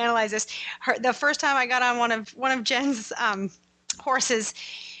then you can analyze this. The first time I got on one of Jen's horses,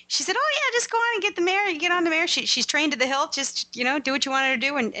 she said, "Oh yeah, just go on and get the mare. You get on the mare. She's trained to the hilt. Just do what you want her to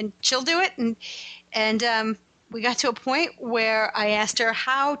do, and she'll do it." And we got to a point where I asked her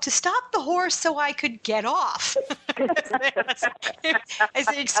how to stop the horse so I could get off. I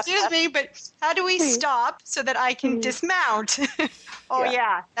said, "Excuse me, but how do we stop so that I can dismount?" Oh,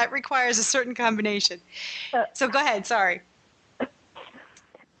 yeah, that requires a certain combination. So go ahead, sorry.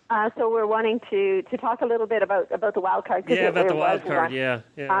 So we're wanting to talk a little bit about the wild card. Yeah, about the wild card, yeah.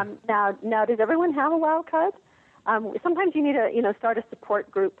 Now, does everyone have a wild card? Sometimes you need to start a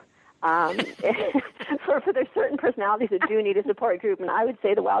support group. For there's certain personalities that do need a support group, and I would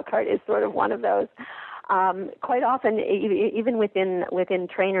say the wild card is sort of one of those. Quite often, even within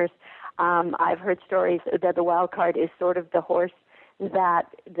trainers, I've heard stories that the wild card is sort of the horse that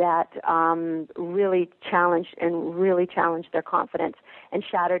really challenged their confidence and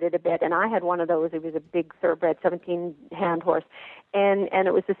shattered it a bit. And I had one of those. It was a big thoroughbred 17-hand horse, and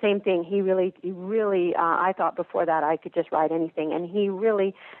it was the same thing. He really I thought before that I could just ride anything, and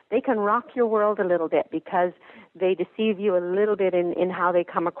they can rock your world a little bit because they deceive you a little bit in how they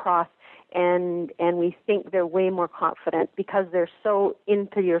come across, and we think they're way more confident because they're so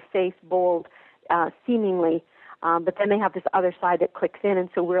into your face, bold, seemingly. But then they have this other side that clicks in, and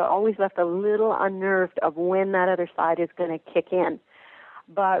so we're always left a little unnerved of when that other side is going to kick in.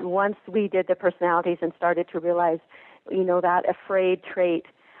 But once we did the personalities and started to realize, that afraid trait,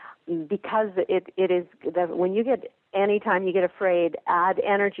 because it is that when you get, anytime you get afraid, add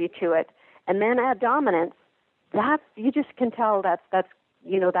energy to it, and then add dominance, you just can tell that's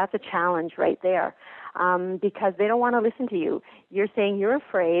a challenge right there. Because they don't want to listen to you. You're saying you're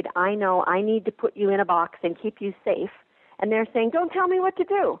afraid. I know I need to put you in a box and keep you safe. And they're saying, don't tell me what to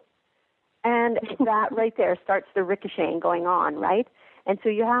do. And that right there starts the ricocheting going on, right? And so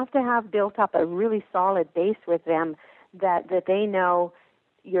you have to have built up a really solid base with them that they know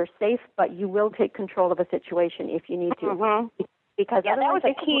you're safe, but you will take control of a situation if you need to. Mm-hmm. Because that was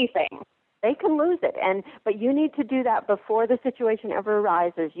a key thing. They can lose it, but you need to do that before the situation ever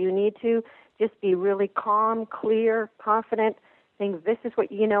arises. You need to just be really calm, clear, confident, saying this is what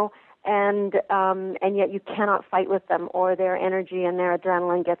and yet you cannot fight with them, or their energy and their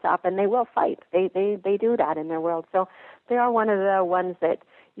adrenaline gets up, and they will fight. They do that in their world. So they are one of the ones that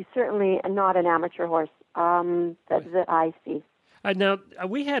you certainly not an amateur horse that I see. Now,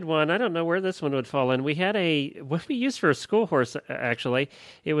 we had one, I don't know where this one would fall in. We had what we used for a school horse, actually.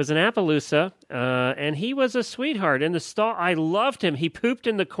 It was an Appaloosa, and he was a sweetheart. In the stall, I loved him. He pooped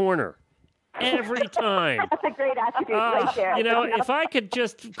in the corner every time. That's a great attribute right there. If I could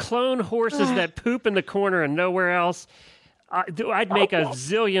just clone horses that poop in the corner and nowhere else, I'd make $1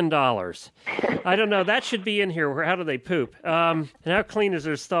 zillion. I don't know. That should be in here. How do they poop? And how clean is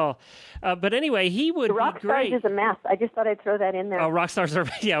their stall? But anyway, he would be great. Rockstars is a mess. I just thought I'd throw that in there. Oh, Rockstars are,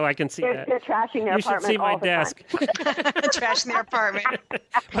 yeah, I can see that. They're trashing their apartment. You should see my desk. Trashing their apartment.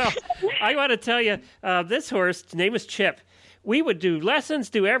 Well, I want to tell you, this horse, his name was Chip. We would do lessons,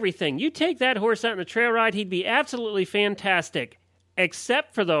 do everything. You take that horse out on a trail ride, he'd be absolutely fantastic.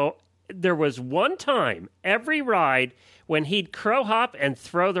 Except for, there was one time every ride when he'd crow hop and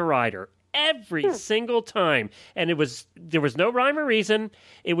throw the rider. Every single time. And there was no rhyme or reason.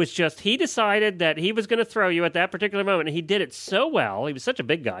 It was just he decided that he was going to throw you at that particular moment. And he did it so well. He was such a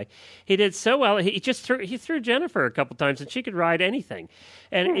big guy. He did so well. He threw Jennifer a couple times, and she could ride anything.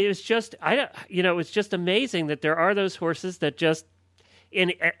 And it was just, it was just amazing that there are those horses that just,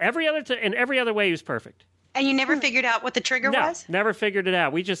 in every other way, he was perfect. And you never figured out what the trigger was? No, never figured it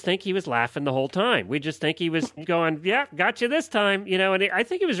out. We just think he was laughing the whole time. We just think he was going, yeah, got you this time. And I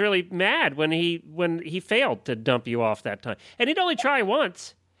think he was really mad when he failed to dump you off that time. And he'd only try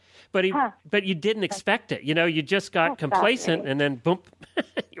once, but you didn't expect it. You just got complacent, and then boom,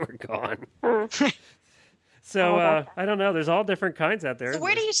 you were gone. So I don't know. There's all different kinds out there. So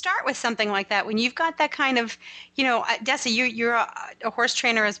where do you start with something like that when you've got that kind of, Dessa, you're a horse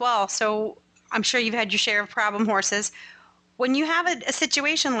trainer as well, so I'm sure you've had your share of problem horses. When you have a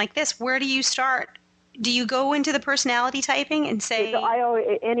situation like this, where do you start? Do you go into the personality typing and say...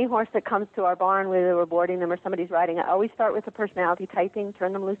 any horse that comes to our barn, whether we're boarding them or somebody's riding, I always start with the personality typing,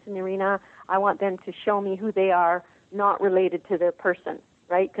 turn them loose in the arena. I want them to show me who they are, not related to their person,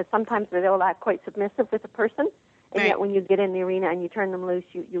 right? Because sometimes they'll act quite submissive with a person, and yet when you get in the arena and you turn them loose,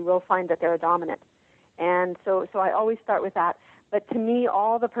 you will find that they're a dominant. And so I always start with that. But to me,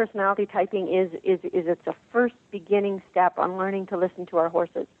 all the personality typing is it's a first beginning step on learning to listen to our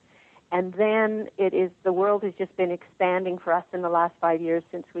horses. And then the world has just been expanding for us in the last 5 years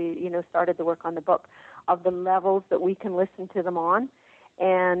since we, started the work on the book, of the levels that we can listen to them on.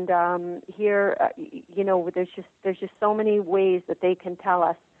 And here, there's just so many ways that they can tell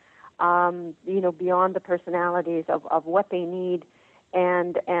us, beyond the personalities of what they need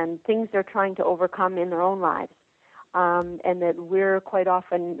and things they're trying to overcome in their own lives. And that we're quite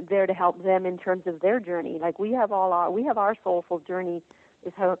often there to help them in terms of their journey. Like we have our soulful journey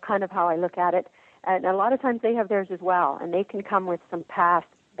is how I look at it. And a lot of times they have theirs as well, and they can come with some past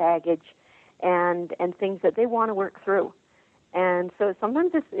baggage and things that they want to work through. And so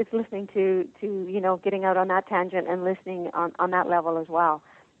sometimes it's listening to getting out on that tangent and listening on that level as well.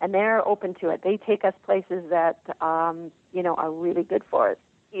 And they're open to it. They take us places that are really good for us,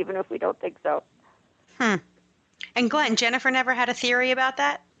 even if we don't think so. And Glenn, Jennifer never had a theory about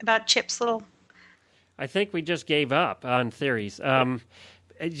that? About Chip's little... I think we just gave up on theories.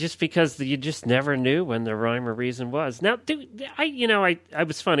 just because you just never knew when the rhyme or reason was. Now, I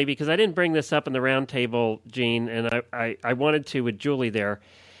was funny because I didn't bring this up in the round table, Gene, and I wanted to with Julie there.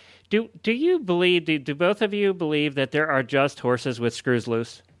 Do you believe, do both of you believe that there are just horses with screws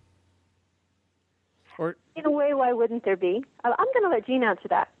loose? Or in a way, why wouldn't there be? I'm going to let Jean answer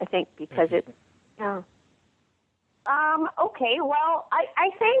that, I think, because it's, yeah. Okay, well, I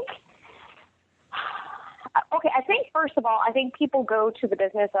think... Okay, I think, first of all, I think people go to the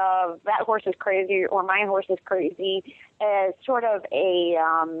business of that horse is crazy or my horse is crazy as sort of a,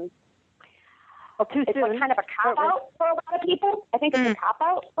 it's like kind of a cop-out for a lot of people. I think it's a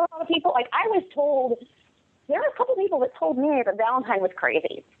cop-out for a lot of people. Like, I was told, there were a couple people that told me that Valentine was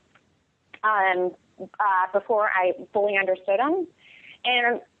crazy before I fully understood him.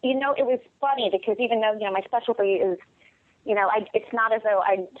 And, it was funny because even though, my specialty is, it's not as though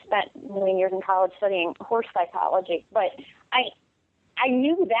I spent a million years in college studying horse psychology, but I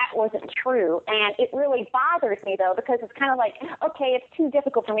knew that wasn't true, and it really bothers me, though, because it's kind of like, okay, it's too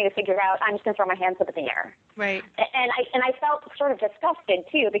difficult for me to figure out. I'm just going to throw my hands up in the air. Right. And I felt sort of disgusted,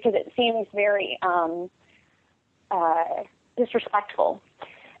 too, because it seems very disrespectful.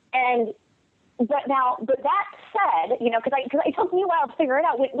 But that said, because it took me a while to figure it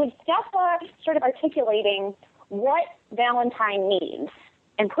out, with Steph sort of articulating what Valentine means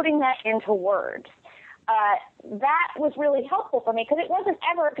and putting that into words, that was really helpful for me because it wasn't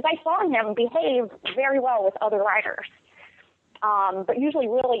ever, because I saw him behave very well with other riders, but usually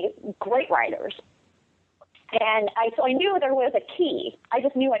really great riders. And so I knew there was a key. I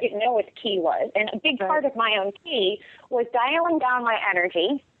just knew I didn't know what the key was. And a big part of my own key was dialing down my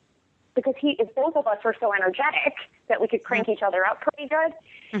energy, because both of us were so energetic that we could crank each other up pretty good.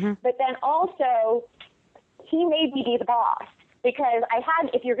 Mm-hmm. But then also, he made me be the boss, because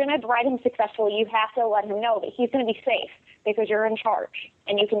if you're going to ride him successfully, you have to let him know that he's going to be safe because you're in charge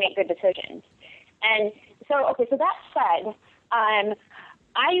and you can make good decisions. And so that said, I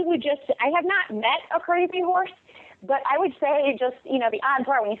have not met a crazy horse, but I would say just, the odds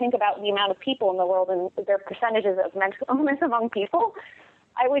are when you think about the amount of people in the world and their percentages of mental illness among people,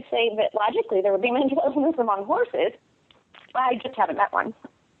 I would say that logically there would be mental illness among horses. I just haven't met one.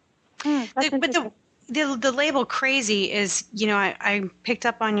 But the label crazy is, I picked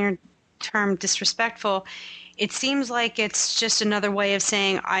up on your term disrespectful. It seems like it's just another way of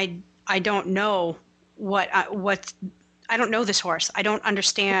saying I don't know I don't know this horse. I don't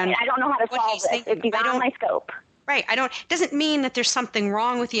understand. I don't know how to solve this. It's beyond my scope. Right. Doesn't mean that there's something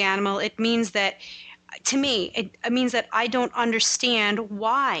wrong with the animal. It means that, to me, it means that I don't understand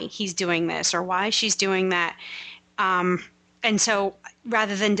why he's doing this or why she's doing that. And so,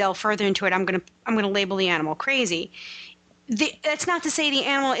 rather than delve further into it, I'm gonna label the animal crazy. That's not to say the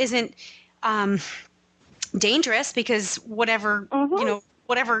animal isn't dangerous, because whatever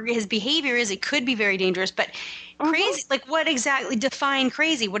his behavior is, it could be very dangerous. But crazy, like, what exactly define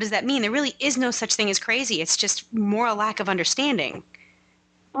crazy? What does that mean? There really is no such thing as crazy. It's just more a lack of understanding.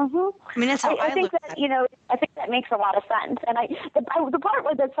 I mean, that's how I think that, I think that makes a lot of sense. And the part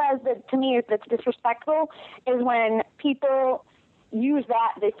that says that to me that's disrespectful is when people use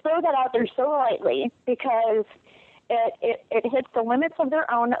that, they throw that out there so lightly because it hits the limits of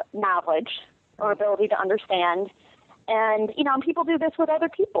their own knowledge or ability to understand. And, people do this with other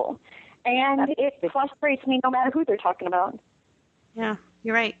people. And it frustrates me no matter who they're talking about. Yeah,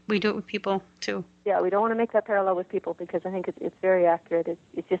 you're right. We do it with people, too. Yeah, we don't want to make that parallel with people because I think it's very accurate.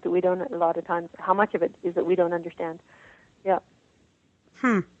 It's just that we don't, a lot of times, how much of it is that we don't understand. Yeah.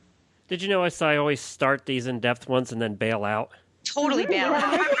 Did you know I always start these in-depth ones and then bail out? Totally bail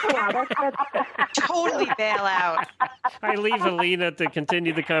out. Totally bail out. I leave Helena to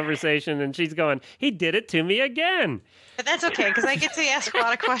continue the conversation, and she's going, he did it to me again. But that's okay, because I get to ask a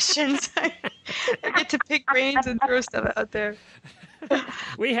lot of questions. I get to pick brains and throw stuff out there.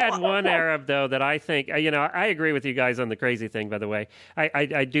 We had one Arab, though, that I think, I agree with you guys on the crazy thing, by the way.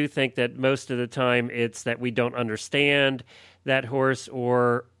 I do think that most of the time it's that we don't understand that horse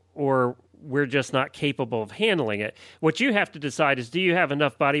or we're just not capable of handling it. What you have to decide is, do you have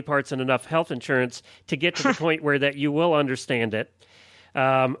enough body parts and enough health insurance to get to the point where that you will understand it?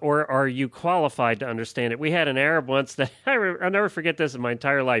 Or are you qualified to understand it? We had an Arab once that I'll never forget this in my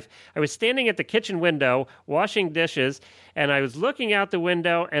entire life. I was standing at the kitchen window washing dishes, and I was looking out the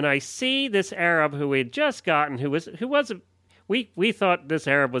window, and I see this Arab who we had just gotten, we thought this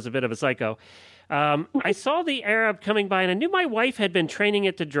Arab was a bit of a psycho. I saw the Arab coming by, and I knew my wife had been training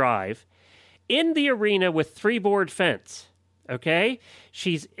it to drive in the arena with 3-board fence. Okay,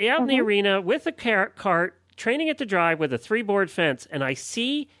 she's out in the arena with a cart, training it to drive with a 3-board fence, and I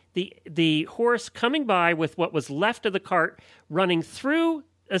see the horse coming by with what was left of the cart running through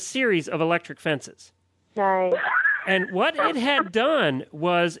a series of electric fences. Nice. And what it had done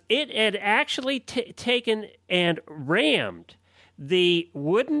was it had actually taken and rammed the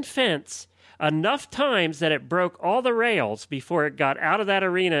wooden fence enough times that it broke all the rails before it got out of that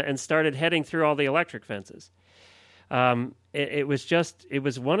arena and started heading through all the electric fences. It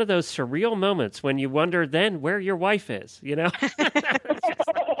was one of those surreal moments when you wonder then where your wife is, you know?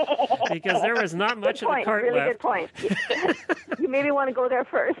 Because there was not much of the cart really left. Good point. You maybe want to go there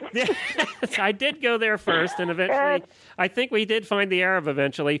first. Yes, I did go there first, and eventually, I think we did find the Arab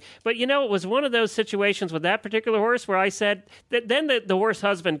eventually. But, you know, it was one of those situations with that particular horse where I said, then the horse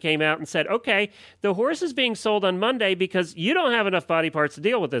husband came out and said, okay, the horse is being sold on Monday because you don't have enough body parts to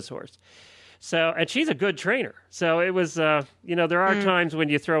deal with this horse. So, and she's a good trainer. So it was, you know, there are times when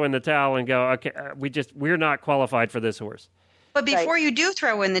you throw in the towel and go, okay, we're not qualified for this horse. But before you do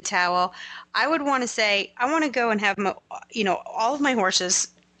throw in the towel, I would want to say, I want to go and have, all of my horses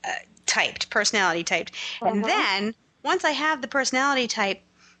typed, personality typed. And then once I have the personality type,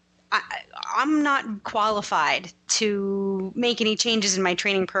 I'm not qualified to make any changes in my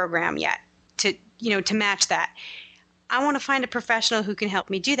training program yet to match that. I want to find a professional who can help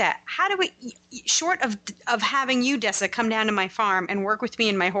me do that. How do we, short of having you, Dessa, come down to my farm and work with me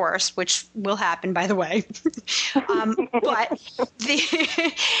and my horse, which will happen, by the way. But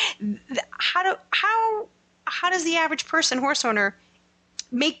how does the average person, horse owner,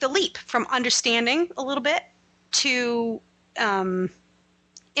 make the leap from understanding a little bit to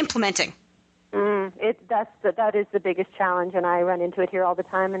implementing? That is the biggest challenge, and I run into it here all the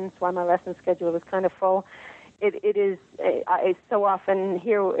time, and it's why my lesson schedule is kind of full. It is so often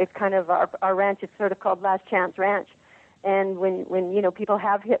here. It's kind of our ranch is sort of called Last Chance Ranch, and when people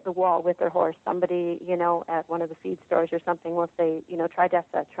have hit the wall with their horse, somebody at one of the feed stores or something will say try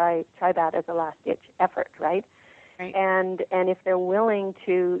Dessa, try that as a last ditch effort, right? And if they're willing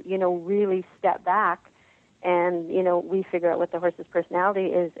to really step back, and we figure out what the horse's personality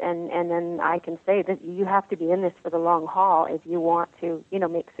is, and then I can say that you have to be in this for the long haul if you want to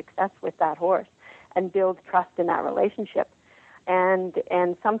make success with that horse and build trust in that relationship. And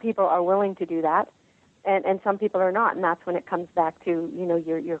some people are willing to do that, and some people are not. And that's when it comes back to,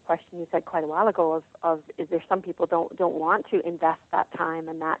 your question you said quite a while ago of is there some people don't want to invest that time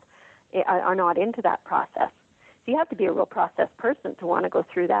and that are not into that process. So you have to be a real process person to want to go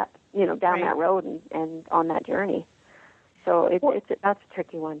through that, down that road and on that journey. So that's a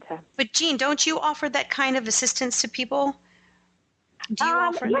tricky one to. But Jean, don't you offer that kind of assistance to people? Do you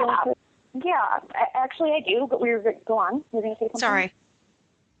offer that? Yeah, actually I do, but go on. You're going to say something? Sorry.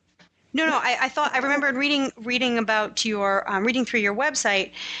 No, I remembered reading about your, reading through your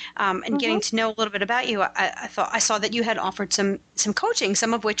website and getting to know a little bit about you. I saw that you had offered some coaching,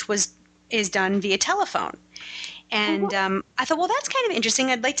 some of which is done via telephone. And I thought, well, that's kind of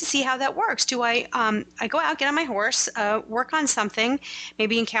interesting. I'd like to see how that works. Do I go out, get on my horse, work on something,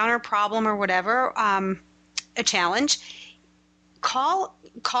 maybe encounter a problem or whatever, a challenge, call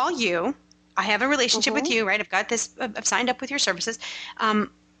you. I have a relationship with you, right? I've got this. I've signed up with your services.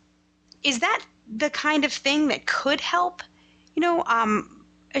 Is that the kind of thing that could help?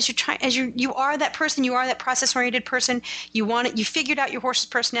 As you are that person, you are that process-oriented person. You figured out your horse's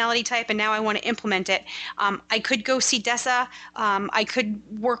personality type, and now I want to implement it. I could go see Dessa. I could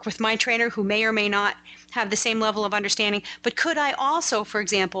work with my trainer, who may or may not have the same level of understanding. But could I also, for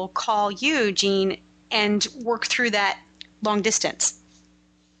example, call you, Jean, and work through that long distance?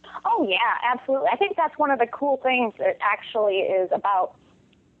 Oh, yeah, absolutely. I think that's one of the cool things that actually is about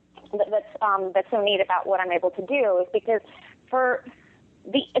that's so neat about what I'm able to do is because for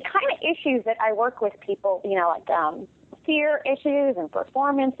the kind of issues that I work with people, like fear issues and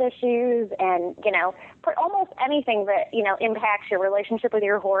performance issues and, for almost anything that, impacts your relationship with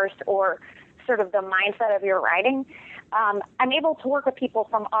your horse or sort of the mindset of your riding, I'm able to work with people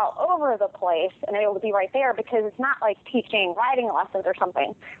from all over the place and I'm able to be right there because it's not like teaching riding lessons or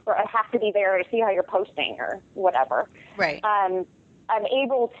something where I have to be there to see how you're posting or whatever. Right. I'm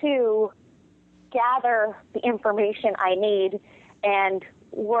able to gather the information I need and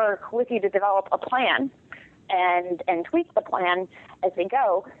work with you to develop a plan and tweak the plan as we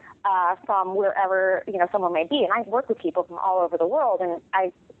go from wherever someone may be. And I work with people from all over the world, and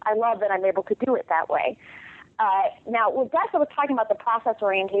I love that I'm able to do it that way. Now, when Dessa was talking about the process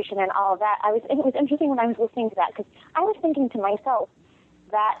orientation and all of that, it was interesting when I was listening to that because I was thinking to myself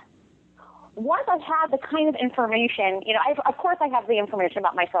that once I had the kind of information, of course I have the information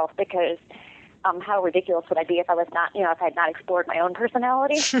about myself because how ridiculous would I be if I was not, if I had not explored my own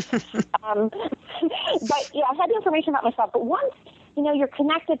personality. But yeah, I had the information about myself. But once, you're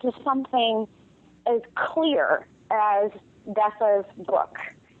connected to something as clear as Dessa's book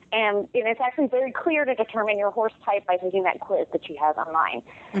it's actually very clear to determine your horse type by taking that quiz that she has online.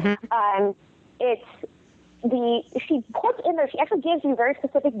 Mm-hmm. She puts in there, she actually gives you very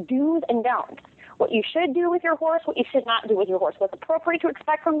specific do's and don'ts. What you should do with your horse, what you should not do with your horse, what's appropriate to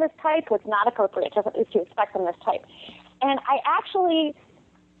expect from this type, what's not appropriate to expect from this type. And I actually,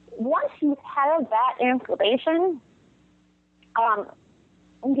 once you have that information,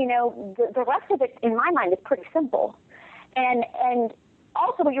 the rest of it, in my mind, is pretty simple. And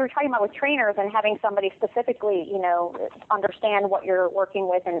also what you were talking about with trainers and having somebody specifically, understand what you're working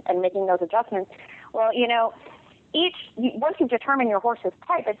with and making those adjustments. Well, once you determine your horse's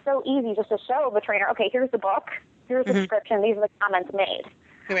type, it's so easy just to show the trainer, okay, here's the book, here's the description, these are the comments made.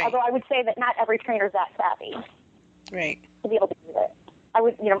 Right. Although I would say that not every trainer is that savvy. Right. To be able to do it. I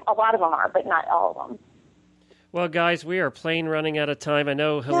would, a lot of them are, but not all of them. Well, guys, we are plain running out of time. I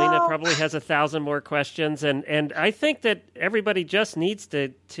know Helena probably has 1,000 more questions, and I think that everybody just needs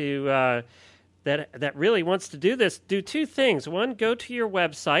to that really wants to do this, do two things. One, go to your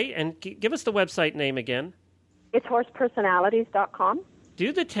website, and give us the website name again. It's horsepersonalities.com.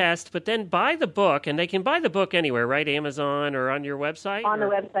 Do the test, but then buy the book, and they can buy the book anywhere, right? Amazon or on your website? On the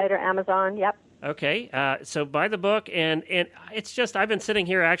website or Amazon, yep. Okay, so buy the book, and it's just, I've been sitting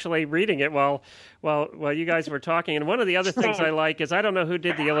here actually reading it while you guys were talking, and one of the other things I like is, I don't know who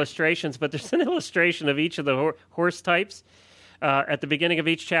did the illustrations, but there's an illustration of each of the horse types at the beginning of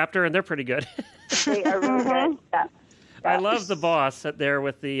each chapter, and they're pretty good. They are really good. Yeah. I love the boss there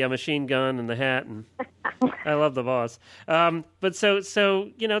with the machine gun and the hat, and I love the boss. But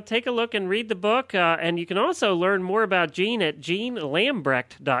so take a look and read the book, and you can also learn more about Jean at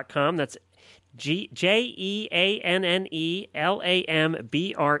JeanLambrecht.com. That's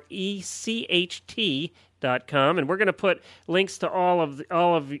JeanLambrecht.com, and we're going to put links to all of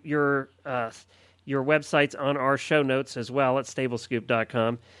your websites on our show notes as well at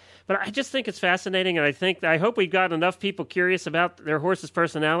stablescoop.com. But I just think it's fascinating, and I hope we've got enough people curious about their horse's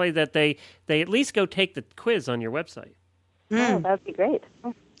personality that they at least go take the quiz on your website. Oh, that would be great.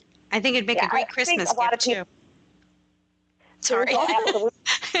 I think it'd make a great Christmas gift too. Sorry.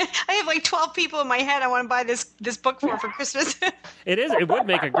 I have like 12 people in my head I want to buy this book for Christmas. It is. It would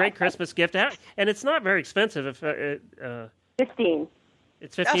make a great Christmas gift. And it's not very expensive. 15.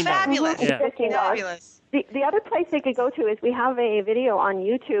 It's $15. Fabulous. Yeah. $15. Fabulous. The other place they could go to is, we have a video on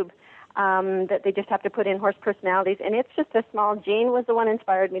YouTube that they just have to put in horse personalities, and it's just a small, Jean was the one who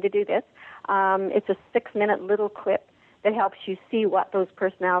inspired me to do this. It's a 6-minute little clip that helps you see what those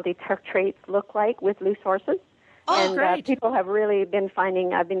personality traits look like with loose horses. Oh, and people have really been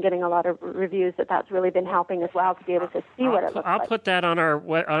finding, I've been getting a lot of reviews that's really been helping as well to be able to see what it looks like. I'll put that on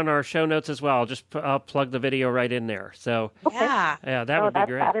our show notes as well. I'll plug the video right in there. So yeah, that would be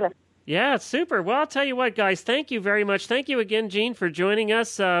great. Fabulous. Yeah, super. Well, I'll tell you what, guys, thank you very much. Thank you again, Jean, for joining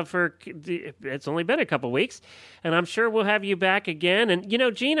us. It's only been a couple weeks, and I'm sure we'll have you back again. And,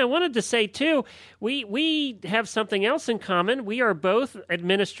 Jean, I wanted to say, too, we have something else in common. We are both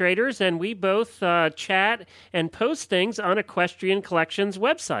administrators, and we both chat and post things on Equestrian Collections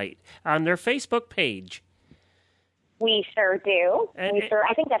website, on their Facebook page. We sure do.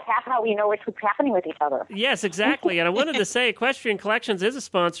 I think that's half how we know what's happening with each other. Yes, exactly. And I wanted to say Equestrian Collections is a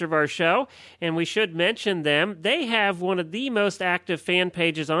sponsor of our show, and we should mention them. They have one of the most active fan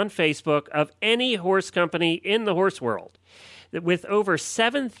pages on Facebook of any horse company in the horse world. With over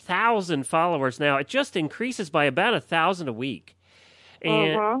 7,000 followers now, it just increases by about 1,000 a week.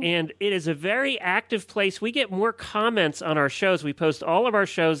 And it is a very active place. We get more comments on our shows. We post all of our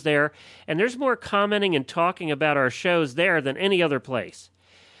shows there, and there's more commenting and talking about our shows there than any other place.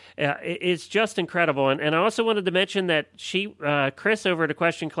 It's just incredible. And I also wanted to mention that Chris over at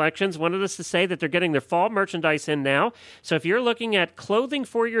Equestrian Collections wanted us to say that they're getting their fall merchandise in now. So if you're looking at clothing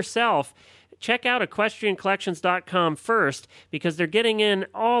for yourself, check out equestriancollections.com first, because they're getting in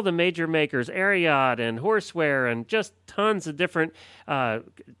all the major makers, Ariat and Horseware, and just tons of different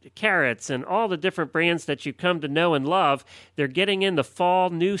carrots and all the different brands that you come to know and love. They're getting in the fall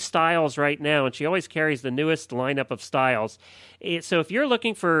new styles right now, and she always carries the newest lineup of styles. So if you're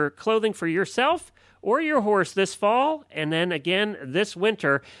looking for clothing for yourself or your horse this fall, and then again this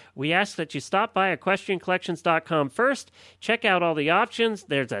winter, we ask that you stop by equestriancollections.com first. Check out all the options.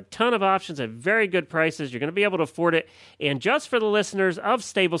 There's a ton of options at very good prices. You're going to be able to afford it. And just for the listeners of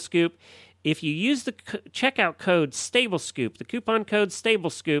Stable Scoop, if you use the checkout code StableScoop, the coupon code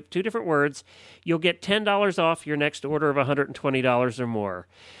StableScoop, 2 different words, you'll get $10 off your next order of $120 or more.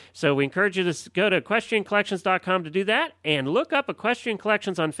 So we encourage you to go to EquestrianCollections.com to do that, and look up Equestrian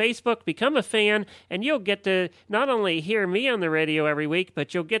Collections on Facebook, become a fan, and you'll get to not only hear me on the radio every week,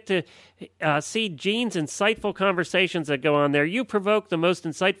 but you'll get to see Gene's insightful conversations that go on there. You provoke the most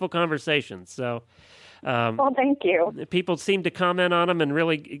insightful conversations. So, well, thank you. People seem to comment on them and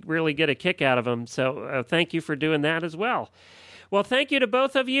really get a kick out of them. So thank you for doing that as well. Well, thank you to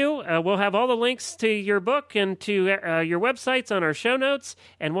both of you. We'll have all the links to your book and to your websites on our show notes,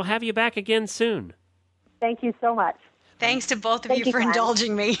 and we'll have you back again soon. Thank you so much. Thanks to both of you for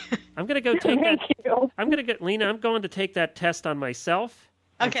indulging me. I'm going to go take that. Thank you. Lena, I'm going to take that test on myself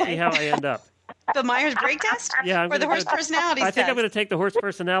and see how I end up. The Myers-Briggs test? Yeah. Or the horse personality test? I think I'm going to take the horse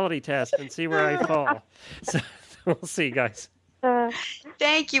personality test and see where I fall. So we'll see, guys.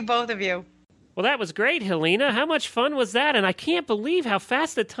 Thank you, both of you. Well, that was great, Helena. How much fun was that? And I can't believe how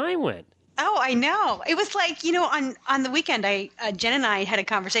fast the time went. Oh, I know. It was like, on the weekend, Jen and I had a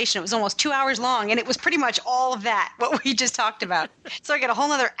conversation. It was almost 2 hours long, and it was pretty much all of that, what we just talked about. So I got a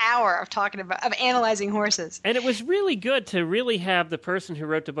whole other hour of analyzing horses. And it was really good to really have the person who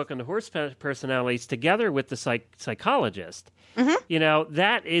wrote the book on the horse personalities together with the psychologist. Mm-hmm.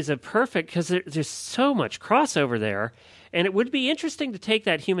 That is a perfect, because there's so much crossover there. And it would be interesting to take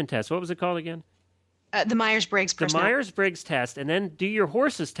that human test. What was it called again? The Myers-Briggs personality. The Myers-Briggs test, and then do your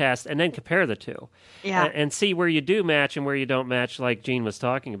horse's test, and then compare the two. Yeah. And see where you do match and where you don't match, like Gene was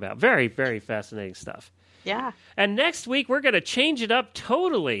talking about. Very, very fascinating stuff. Yeah. And next week, we're going to change it up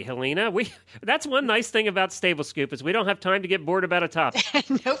totally, Helena. That's one nice thing about Stable Scoop is we don't have time to get bored about a topic.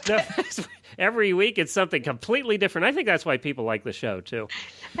 Nope. Every week, it's something completely different. I think that's why people like the show, too.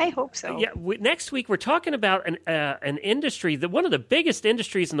 I hope so. Yeah. Next week, we're talking about an industry, one of the biggest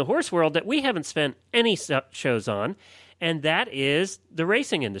industries in the horse world that we haven't spent any shows on, and that is the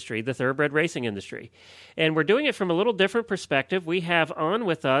racing industry, the thoroughbred racing industry. And we're doing it from a little different perspective. We have on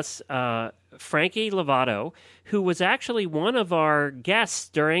with us Frankie Lovato, who was actually one of our guests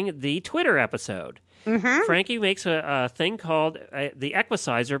during the Twitter episode. Mm-hmm. Frankie makes a thing called the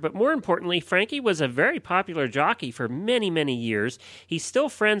Equicizer, but more importantly, Frankie was a very popular jockey for many, many years. He's still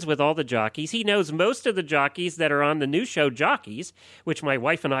friends with all the jockeys. He knows most of the jockeys that are on the new show Jockeys, which my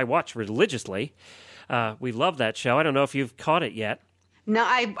wife and I watch religiously. We love that show. I don't know if you've caught it yet. No,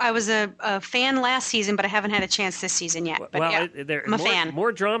 I was a fan last season, but I haven't had a chance this season yet. But I'm a fan.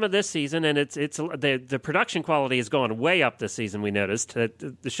 More drama this season, and it's the production quality has gone way up this season. We noticed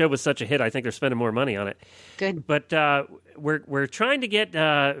the show was such a hit. I think they're spending more money on it. Good. But we're trying to get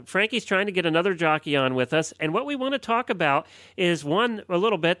Frankie's trying to get another jockey on with us, and what we want to talk about is a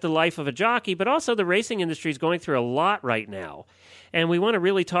little bit the life of a jockey, but also the racing industry is going through a lot right now. And we want to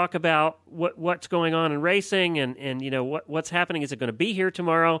really talk about what's going on in racing and what's happening. Is it going to be here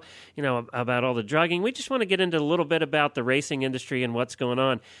tomorrow? About all the drugging. We just want to get into a little bit about the racing industry and what's going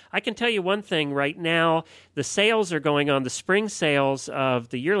on. I can tell you one thing right now. The sales are going on, the spring sales of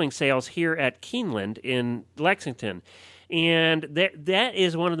the yearling sales here at Keeneland in Lexington. And that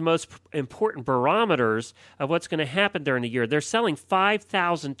is one of the most important barometers of what's going to happen during the year. They're selling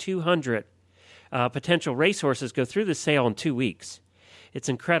 5,200 potential racehorses go through the sale in 2 weeks. It's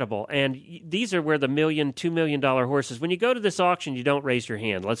incredible. And these are where the $1 million, $2 million horses, when you go to this auction, you don't raise your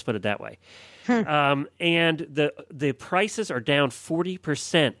hand. Let's put it that way. And the prices are down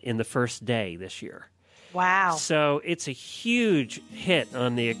 40% in the first day this year. Wow. So it's a huge hit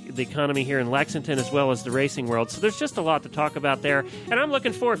on the economy here in Lexington as well as the racing world. So there's just a lot to talk about there. And I'm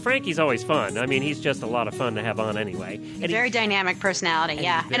looking forward. Frankie's always fun. I mean, he's just a lot of fun to have on anyway. Very dynamic personality,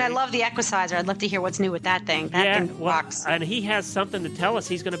 yeah. And I love the Equicizer. I'd love to hear what's new with that thing. That thing rocks. And he has something to tell us.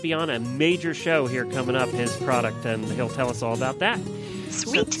 He's going to be on a major show here coming up, his product, and he'll tell us all about that.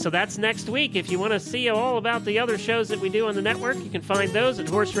 Sweet. So that's next week. If you want to see all about the other shows that we do on the network, you can find those at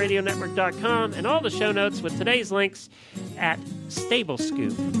horseradionetwork.com and all the show notes with today's links at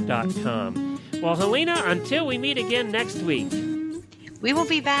stablescoop.com. Well, Helena, until we meet again next week, we will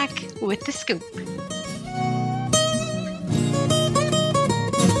be back with the scoop.